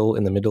must kill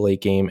in the mid to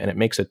late game, and it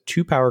makes a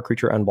 2-power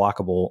creature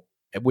unblockable,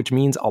 which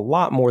means a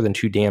lot more than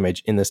 2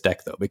 damage in this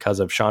deck, though, because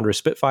of Chandra's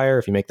Spitfire.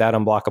 If you make that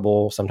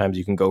unblockable, sometimes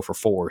you can go for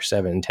 4,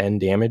 7, 10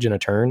 damage in a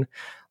turn.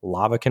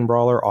 Lavakin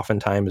Brawler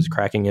oftentimes is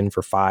cracking in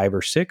for 5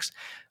 or 6.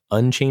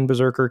 Unchained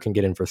Berserker can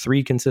get in for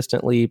 3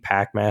 consistently.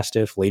 Pack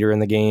Mastiff later in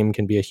the game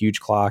can be a huge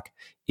clock.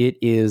 It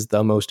is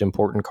the most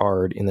important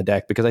card in the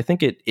deck because I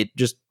think it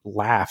just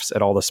laughs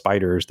at all the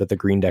spiders that the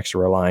green decks are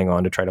relying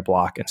on to try to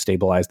block and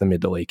stabilize the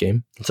mid to late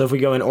game. So if we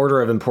go in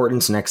order of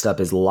importance, next up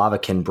is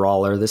Lavakin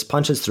Brawler. This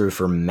punches through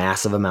for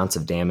massive amounts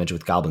of damage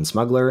with Goblin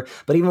Smuggler,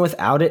 but even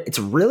without it, it's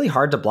really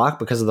hard to block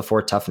because of the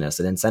 4 toughness.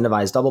 It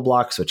incentivizes double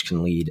blocks, which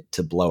can lead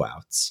to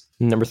blowouts.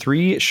 Number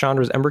 3,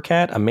 Chandra's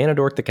Embercat. A mana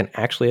dork that can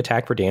actually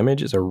attack for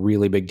damage is a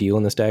really big deal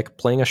in this deck.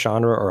 Playing a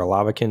Chandra or a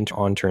Lavakin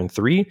on turn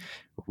 3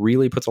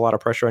 really puts a lot of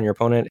pressure on your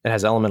opponent. It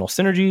has elemental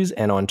synergies,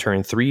 and on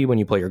turn 3, when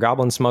you play your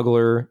Goblin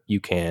Smuggler, you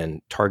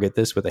can target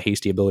this with a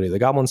hasty ability of the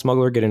Goblin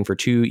Smuggler, get in for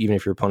 2, even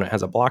if your opponent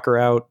has a blocker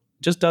out.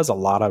 Just does a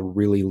lot of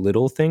really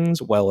little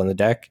things well in the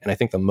deck, and I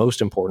think the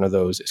most important of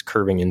those is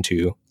curving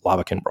into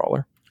Lavakin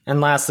Brawler. And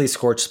lastly,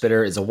 Scorch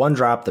Spitter is a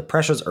 1-drop that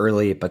pressures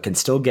early but can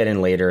still get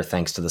in later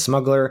thanks to the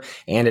Smuggler,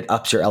 and it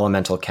ups your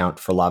elemental count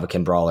for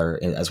Lavakin Brawler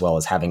as well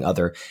as having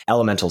other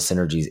elemental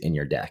synergies in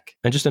your deck.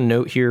 And just a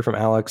note here from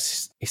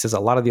Alex, he says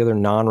a lot of the other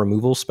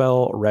non-removal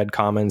spell, red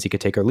commons he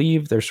could take or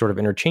leave, they're sort of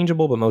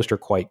interchangeable, but most are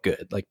quite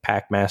good, like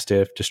Pack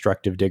Mastiff,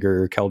 Destructive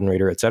Digger, Keldon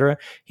Raider, etc.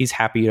 He's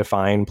happy to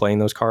find playing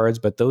those cards,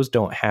 but those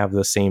don't have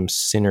the same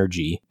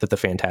synergy that the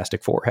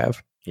Fantastic Four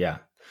have. Yeah.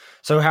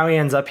 So how he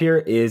ends up here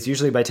is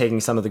usually by taking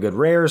some of the good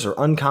rares or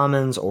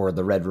uncommons or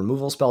the red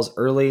removal spells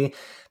early,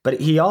 but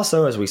he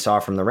also, as we saw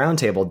from the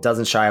roundtable,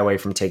 doesn't shy away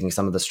from taking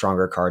some of the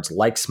stronger cards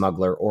like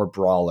Smuggler or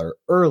Brawler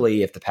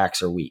early if the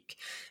packs are weak.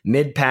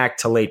 Mid-pack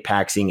to late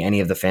pack, seeing any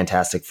of the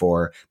Fantastic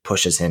Four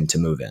pushes him to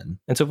move in.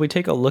 And so if we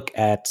take a look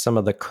at some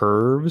of the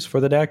curves for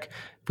the deck,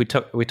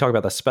 if we talk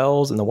about the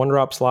spells in the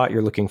 1-drop slot,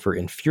 you're looking for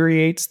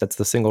Infuriates. That's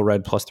the single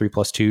red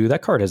 +3/+2.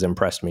 That card has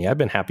impressed me. I've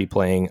been happy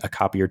playing a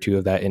copy or 2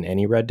 of that in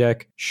any red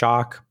deck.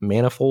 Shock,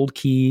 Manifold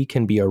Key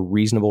can be a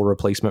reasonable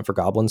replacement for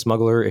Goblin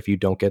Smuggler if you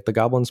don't get the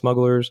Goblin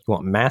Smugglers. You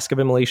want Mask of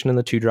Immolation in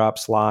the 2-drop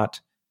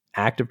slot.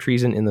 Active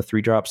Treason in the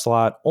 3-drop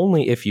slot,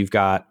 only if you've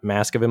got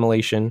Mask of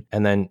Immolation,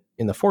 and then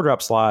in the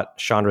 4-drop slot,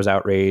 Chandra's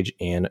Outrage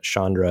and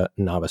Chandra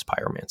Novice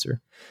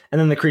Pyromancer.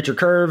 And then the creature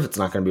curve, it's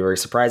not going to be very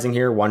surprising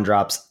here.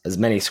 1-drops as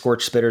many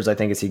Scorch Spitters, I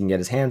think, as he can get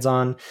his hands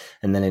on.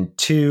 And then in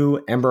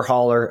 2, Ember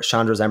Hauler,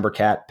 Chandra's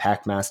Embercat,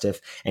 Pack Mastiff,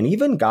 and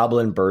even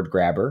Goblin Bird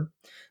Grabber.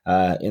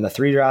 In the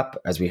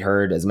 3-drop, as we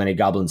heard, as many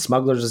Goblin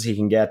Smugglers as he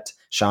can get,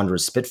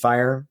 Chandra's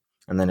Spitfire.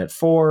 And then at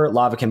 4,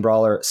 Lavakin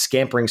Brawler,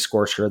 Scampering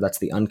Scorcher. That's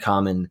the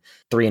uncommon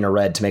 3 in a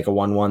red to make a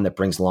 1/1 that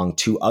brings along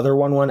 2 other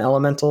 1/1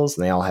 elementals,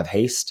 and they all have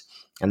haste.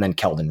 And then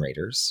Keldon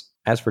Raiders.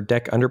 As for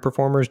deck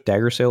underperformers,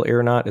 Daggersail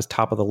Aeronaut is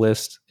top of the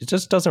list. It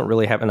just doesn't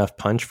really have enough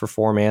punch for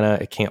 4 mana.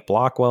 It can't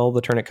block well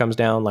the turn it comes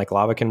down like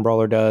Lavakin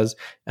Brawler does.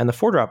 And the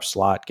 4-drop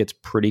slot gets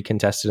pretty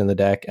contested in the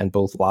deck, and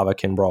both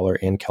Lavakin Brawler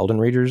and Keldon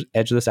Raiders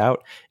edge this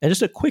out. And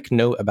just a quick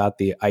note about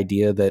the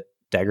idea that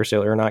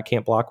Daggersail Aeronaut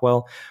can't block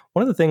well.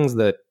 One of the things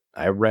that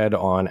I read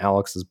on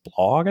Alex's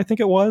blog, I think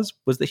it was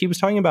that he was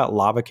talking about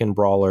Lavakin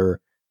Brawler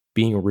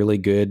being really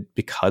good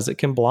because it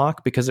can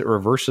block, because it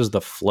reverses the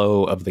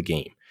flow of the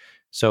game.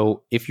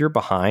 So if you're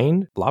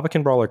behind,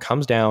 Lavakin Brawler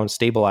comes down,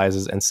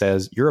 stabilizes, and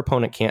says your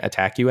opponent can't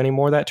attack you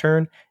anymore that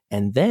turn,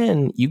 and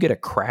then you get a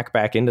crack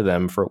back into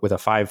them with a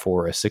 5/4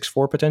 or a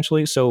 6/4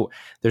 potentially. So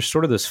there's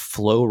sort of this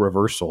flow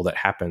reversal that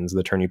happens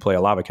the turn you play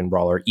a Lavakin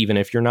Brawler, even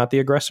if you're not the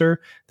aggressor,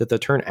 that the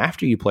turn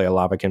after you play a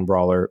Lavakin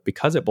Brawler,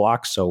 because it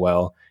blocks so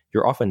well,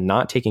 you're often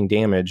not taking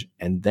damage,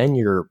 and then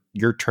you're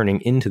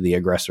turning into the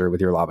aggressor with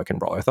your Lavakin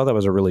Brawler. I thought that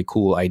was a really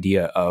cool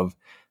idea of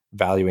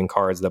valuing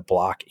cards that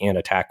block and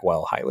attack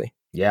well highly.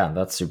 Yeah,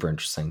 that's super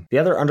interesting. The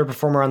other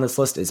underperformer on this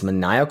list is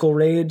Maniacal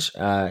Rage.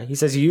 He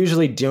says you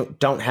usually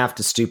don't have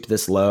to stoop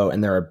this low,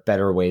 and there are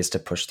better ways to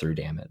push through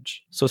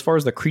damage. So as far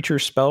as the creature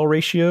spell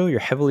ratio, you're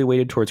heavily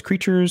weighted towards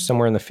creatures,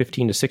 somewhere in the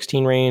 15 to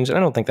 16 range. And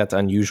I don't think that's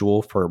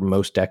unusual for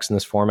most decks in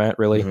this format,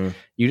 really. Mm-hmm.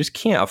 You just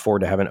can't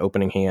afford to have an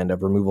opening hand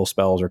of removal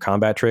spells or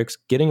combat tricks.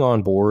 Getting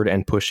on board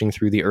and pushing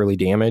through the early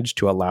damage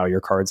to allow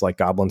your cards like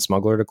Goblin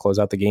Smuggler to close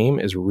out the game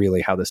is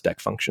really how this deck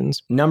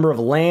functions. Number of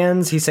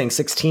lands, he's saying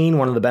 16.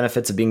 One of the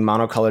benefits of being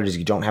monocolored is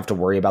you don't have to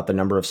worry about the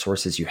number of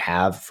sources you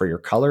have for your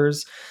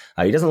colors.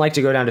 He doesn't like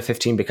to go down to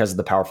 15 because of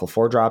the powerful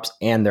 4-drops,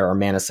 and there are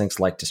mana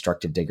sinks like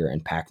Destructive Digger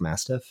and Pack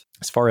Mastiff.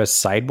 As far as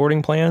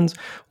sideboarding plans,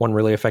 one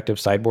really effective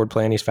sideboard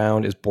plan he's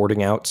found is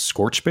boarding out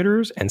Scorch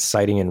Bitters and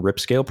sighting in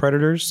Ripscale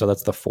Predators. So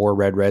that's the 4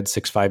 red,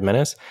 6/5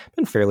 Menace. I've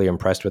been fairly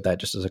impressed with that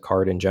just as a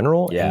card in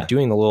general. Yeah. And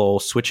doing the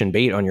little switch and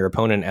bait on your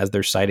opponent as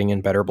they're sighting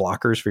in better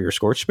blockers for your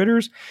Scorch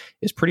Bitters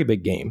is pretty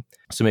big game.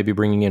 So maybe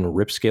bringing in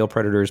Ripscale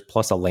Predators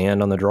plus a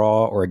land on the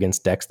draw, or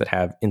against decks that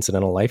have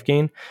incidental life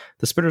gain.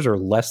 The Spitters are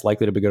less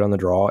likely to be good on the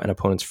draw, and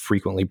opponents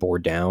frequently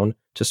board down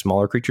to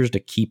smaller creatures to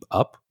keep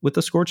up with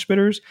the Scorch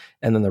Spitters,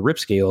 and then the Rip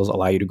Scales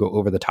allow you to go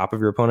over the top of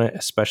your opponent,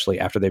 especially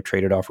after they've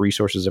traded off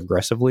resources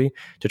aggressively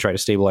to try to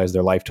stabilize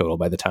their life total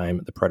by the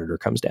time the Predator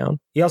comes down.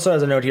 He also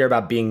has a note here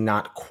about being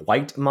not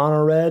quite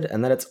mono red,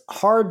 and that it's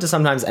hard to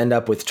sometimes end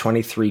up with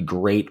 23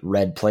 great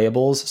red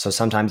playables, so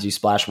sometimes you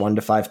splash 1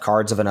 to 5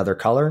 cards of another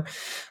color.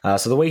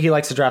 So the way he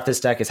likes to draft this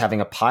deck is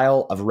having a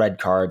pile of red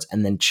cards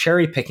and then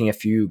cherry picking a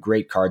few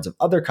great cards of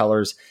other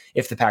colors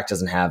if the pack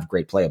doesn't have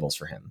great playables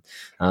for him.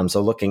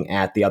 So looking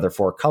at the other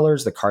 4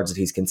 colors, the cards that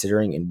he's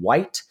considering in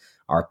white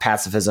are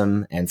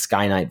Pacifism and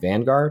Sky Knight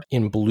Vanguard.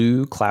 In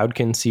blue,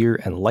 Cloudkin Seer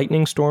and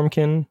Lightning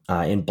Stormkin.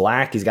 In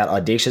black, he's got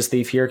Audacious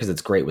Thief here because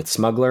it's great with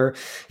Smuggler.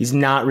 He's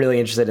not really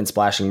interested in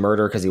splashing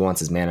Murder because he wants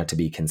his mana to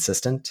be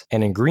consistent.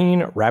 And in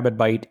green, Rabid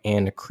Bite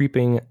and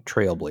Creeping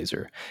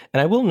Trailblazer.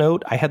 And I will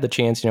note, I had the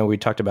chance, we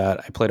talked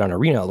about, I played on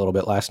Arena a little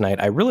bit last night.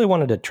 I really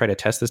wanted to try to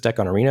test this deck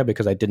on Arena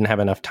because I didn't have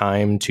enough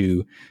time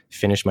to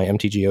finish my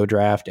MTGO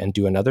draft and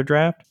do another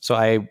draft. So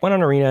I went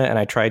on Arena and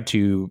I tried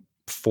to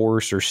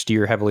force or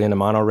steer heavily into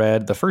mono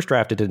red. The first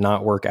draft, it did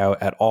not work out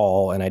at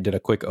all, and I did a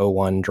quick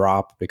 0-1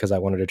 drop because I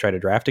wanted to try to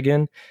draft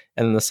again.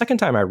 And then the second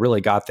time I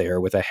really got there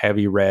with a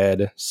heavy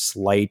red,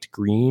 slight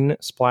green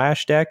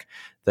splash deck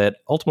that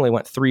ultimately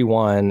went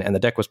 3-1, and the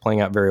deck was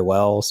playing out very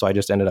well, so I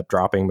just ended up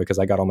dropping because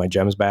I got all my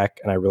gems back,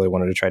 and I really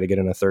wanted to try to get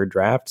in a third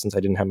draft since I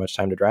didn't have much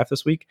time to draft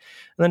this week.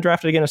 And then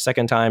drafted again a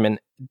second time, and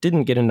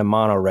didn't get into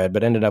mono red,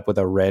 but ended up with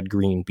a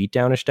red-green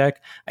beatdownish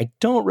deck. I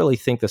don't really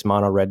think this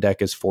mono red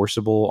deck is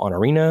forceable on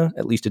Arena.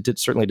 At least it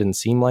certainly didn't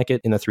seem like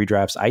it in the 3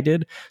 drafts I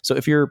did. So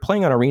if you're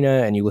playing on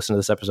Arena and you listen to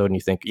this episode and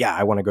you think, yeah,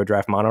 I want to go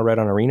draft mono red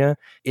on Arena,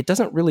 it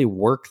doesn't really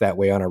work that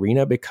way on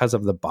Arena because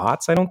of the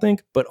bots, I don't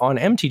think. But on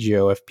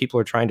MTGO, if people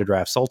are trying to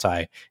draft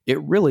Sultai,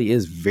 it really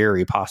is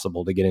very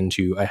possible to get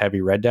into a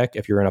heavy red deck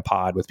if you're in a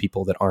pod with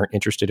people that aren't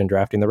interested in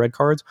drafting the red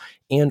cards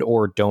and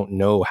or don't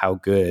know how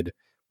good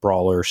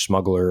Brawler,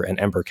 Smuggler, and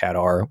Embercat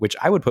are, which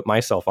I would put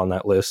myself on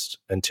that list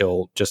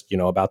until just,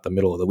 about the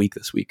middle of the week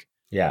this week.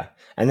 Yeah.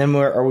 And then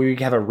we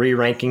have a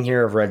re-ranking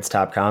here of Red's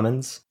top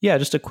commons. Yeah,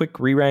 just a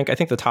quick re-rank. I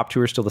think the top 2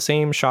 are still the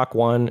same. Shock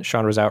 1,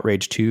 Chandra's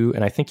Outrage 2,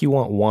 and I think you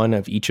want 1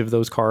 of each of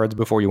those cards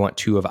before you want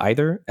 2 of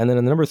either. And then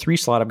in the number 3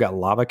 slot, I've got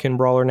Lavakin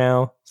Brawler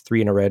now.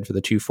 3 in a red for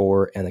the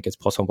 2/4, and it gets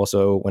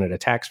 +1/+0 when it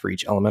attacks for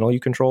each elemental you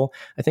control.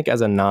 I think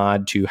as a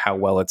nod to how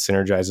well it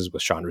synergizes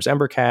with Chandra's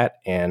Embercat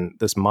and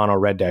this mono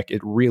red deck,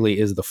 it really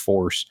is the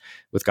force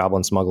with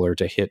Goblin Smuggler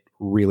to hit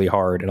really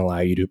hard and allow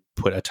you to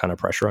put a ton of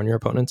pressure on your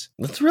opponents.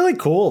 It's really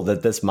cool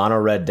that this mono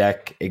red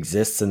deck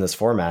exists in this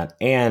format,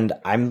 and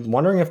I'm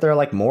wondering if there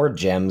are more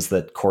gems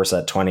that Core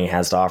Set 20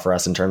 has to offer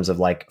us in terms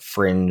of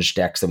fringe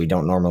decks that we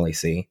don't normally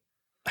see.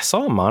 I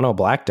saw a mono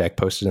black deck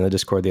posted in the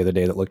Discord the other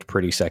day that looked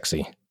pretty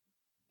sexy.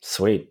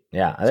 Sweet.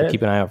 Yeah. So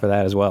keep an eye out for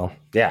that as well.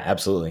 Yeah,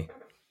 absolutely.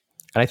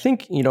 And I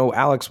think,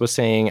 Alex was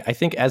saying, I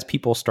think as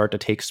people start to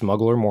take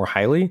Smuggler more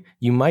highly,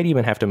 you might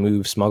even have to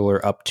move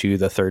Smuggler up to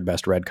the 3rd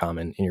best red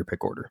common in your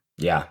pick order.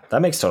 Yeah,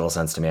 that makes total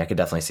sense to me. I could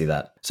definitely see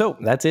that. So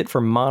that's it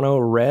for mono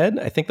red.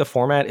 I think the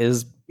format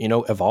is,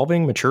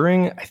 evolving,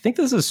 maturing. I think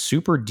this is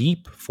super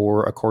deep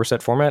for a core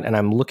set format, and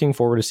I'm looking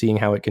forward to seeing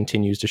how it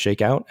continues to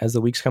shake out as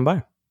the weeks come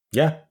by.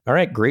 Yeah. All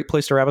right. Great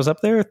place to wrap us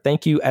up there.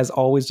 Thank you, as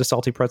always, to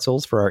Salty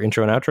Pretzels for our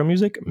intro and outro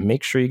music.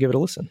 Make sure you give it a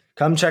listen.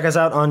 Come check us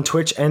out on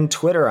Twitch and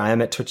Twitter. I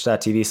am at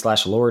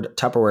twitch.tv/Lord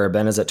Tupperware.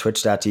 Ben is at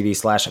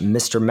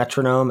twitch.tv/Mr.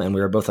 Metronome. And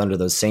we are both under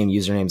those same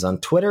usernames on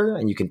Twitter.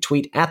 And you can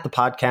tweet at the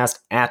podcast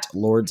at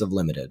Lords of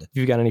Limited. If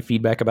you've got any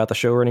feedback about the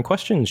show or any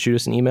questions, shoot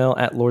us an email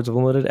at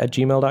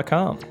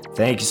lordsoflimited@gmail.com.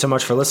 Thank you so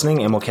much for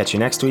listening. And we'll catch you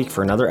next week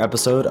for another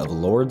episode of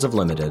Lords of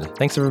Limited.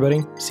 Thanks,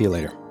 everybody. See you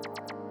later.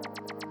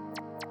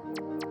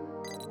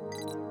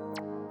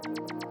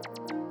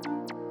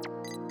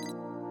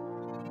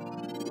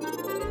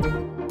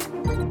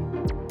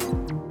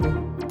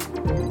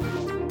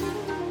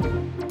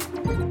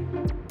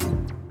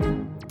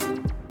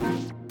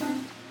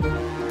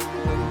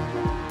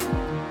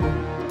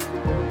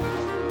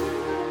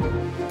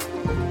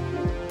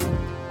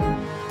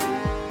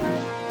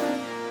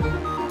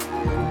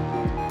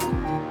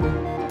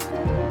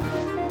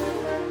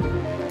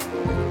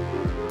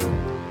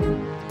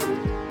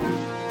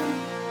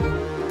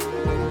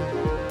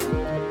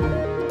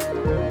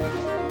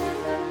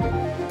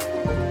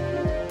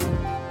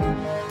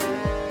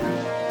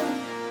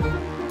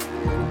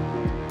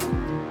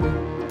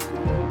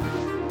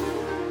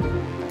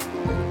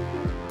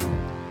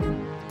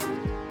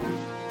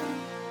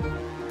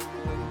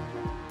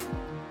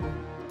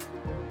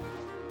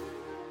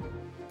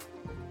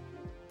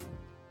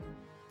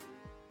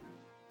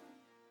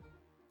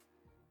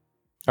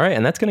 All right,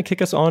 and that's going to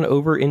kick us on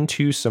over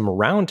into some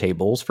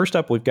roundtables. First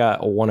up, we've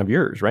got one of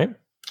yours, right?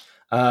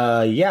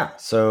 Yeah.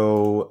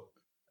 So,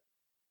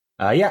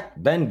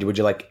 Ben, would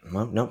you like?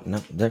 No.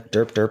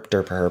 Derp,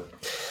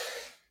 herp.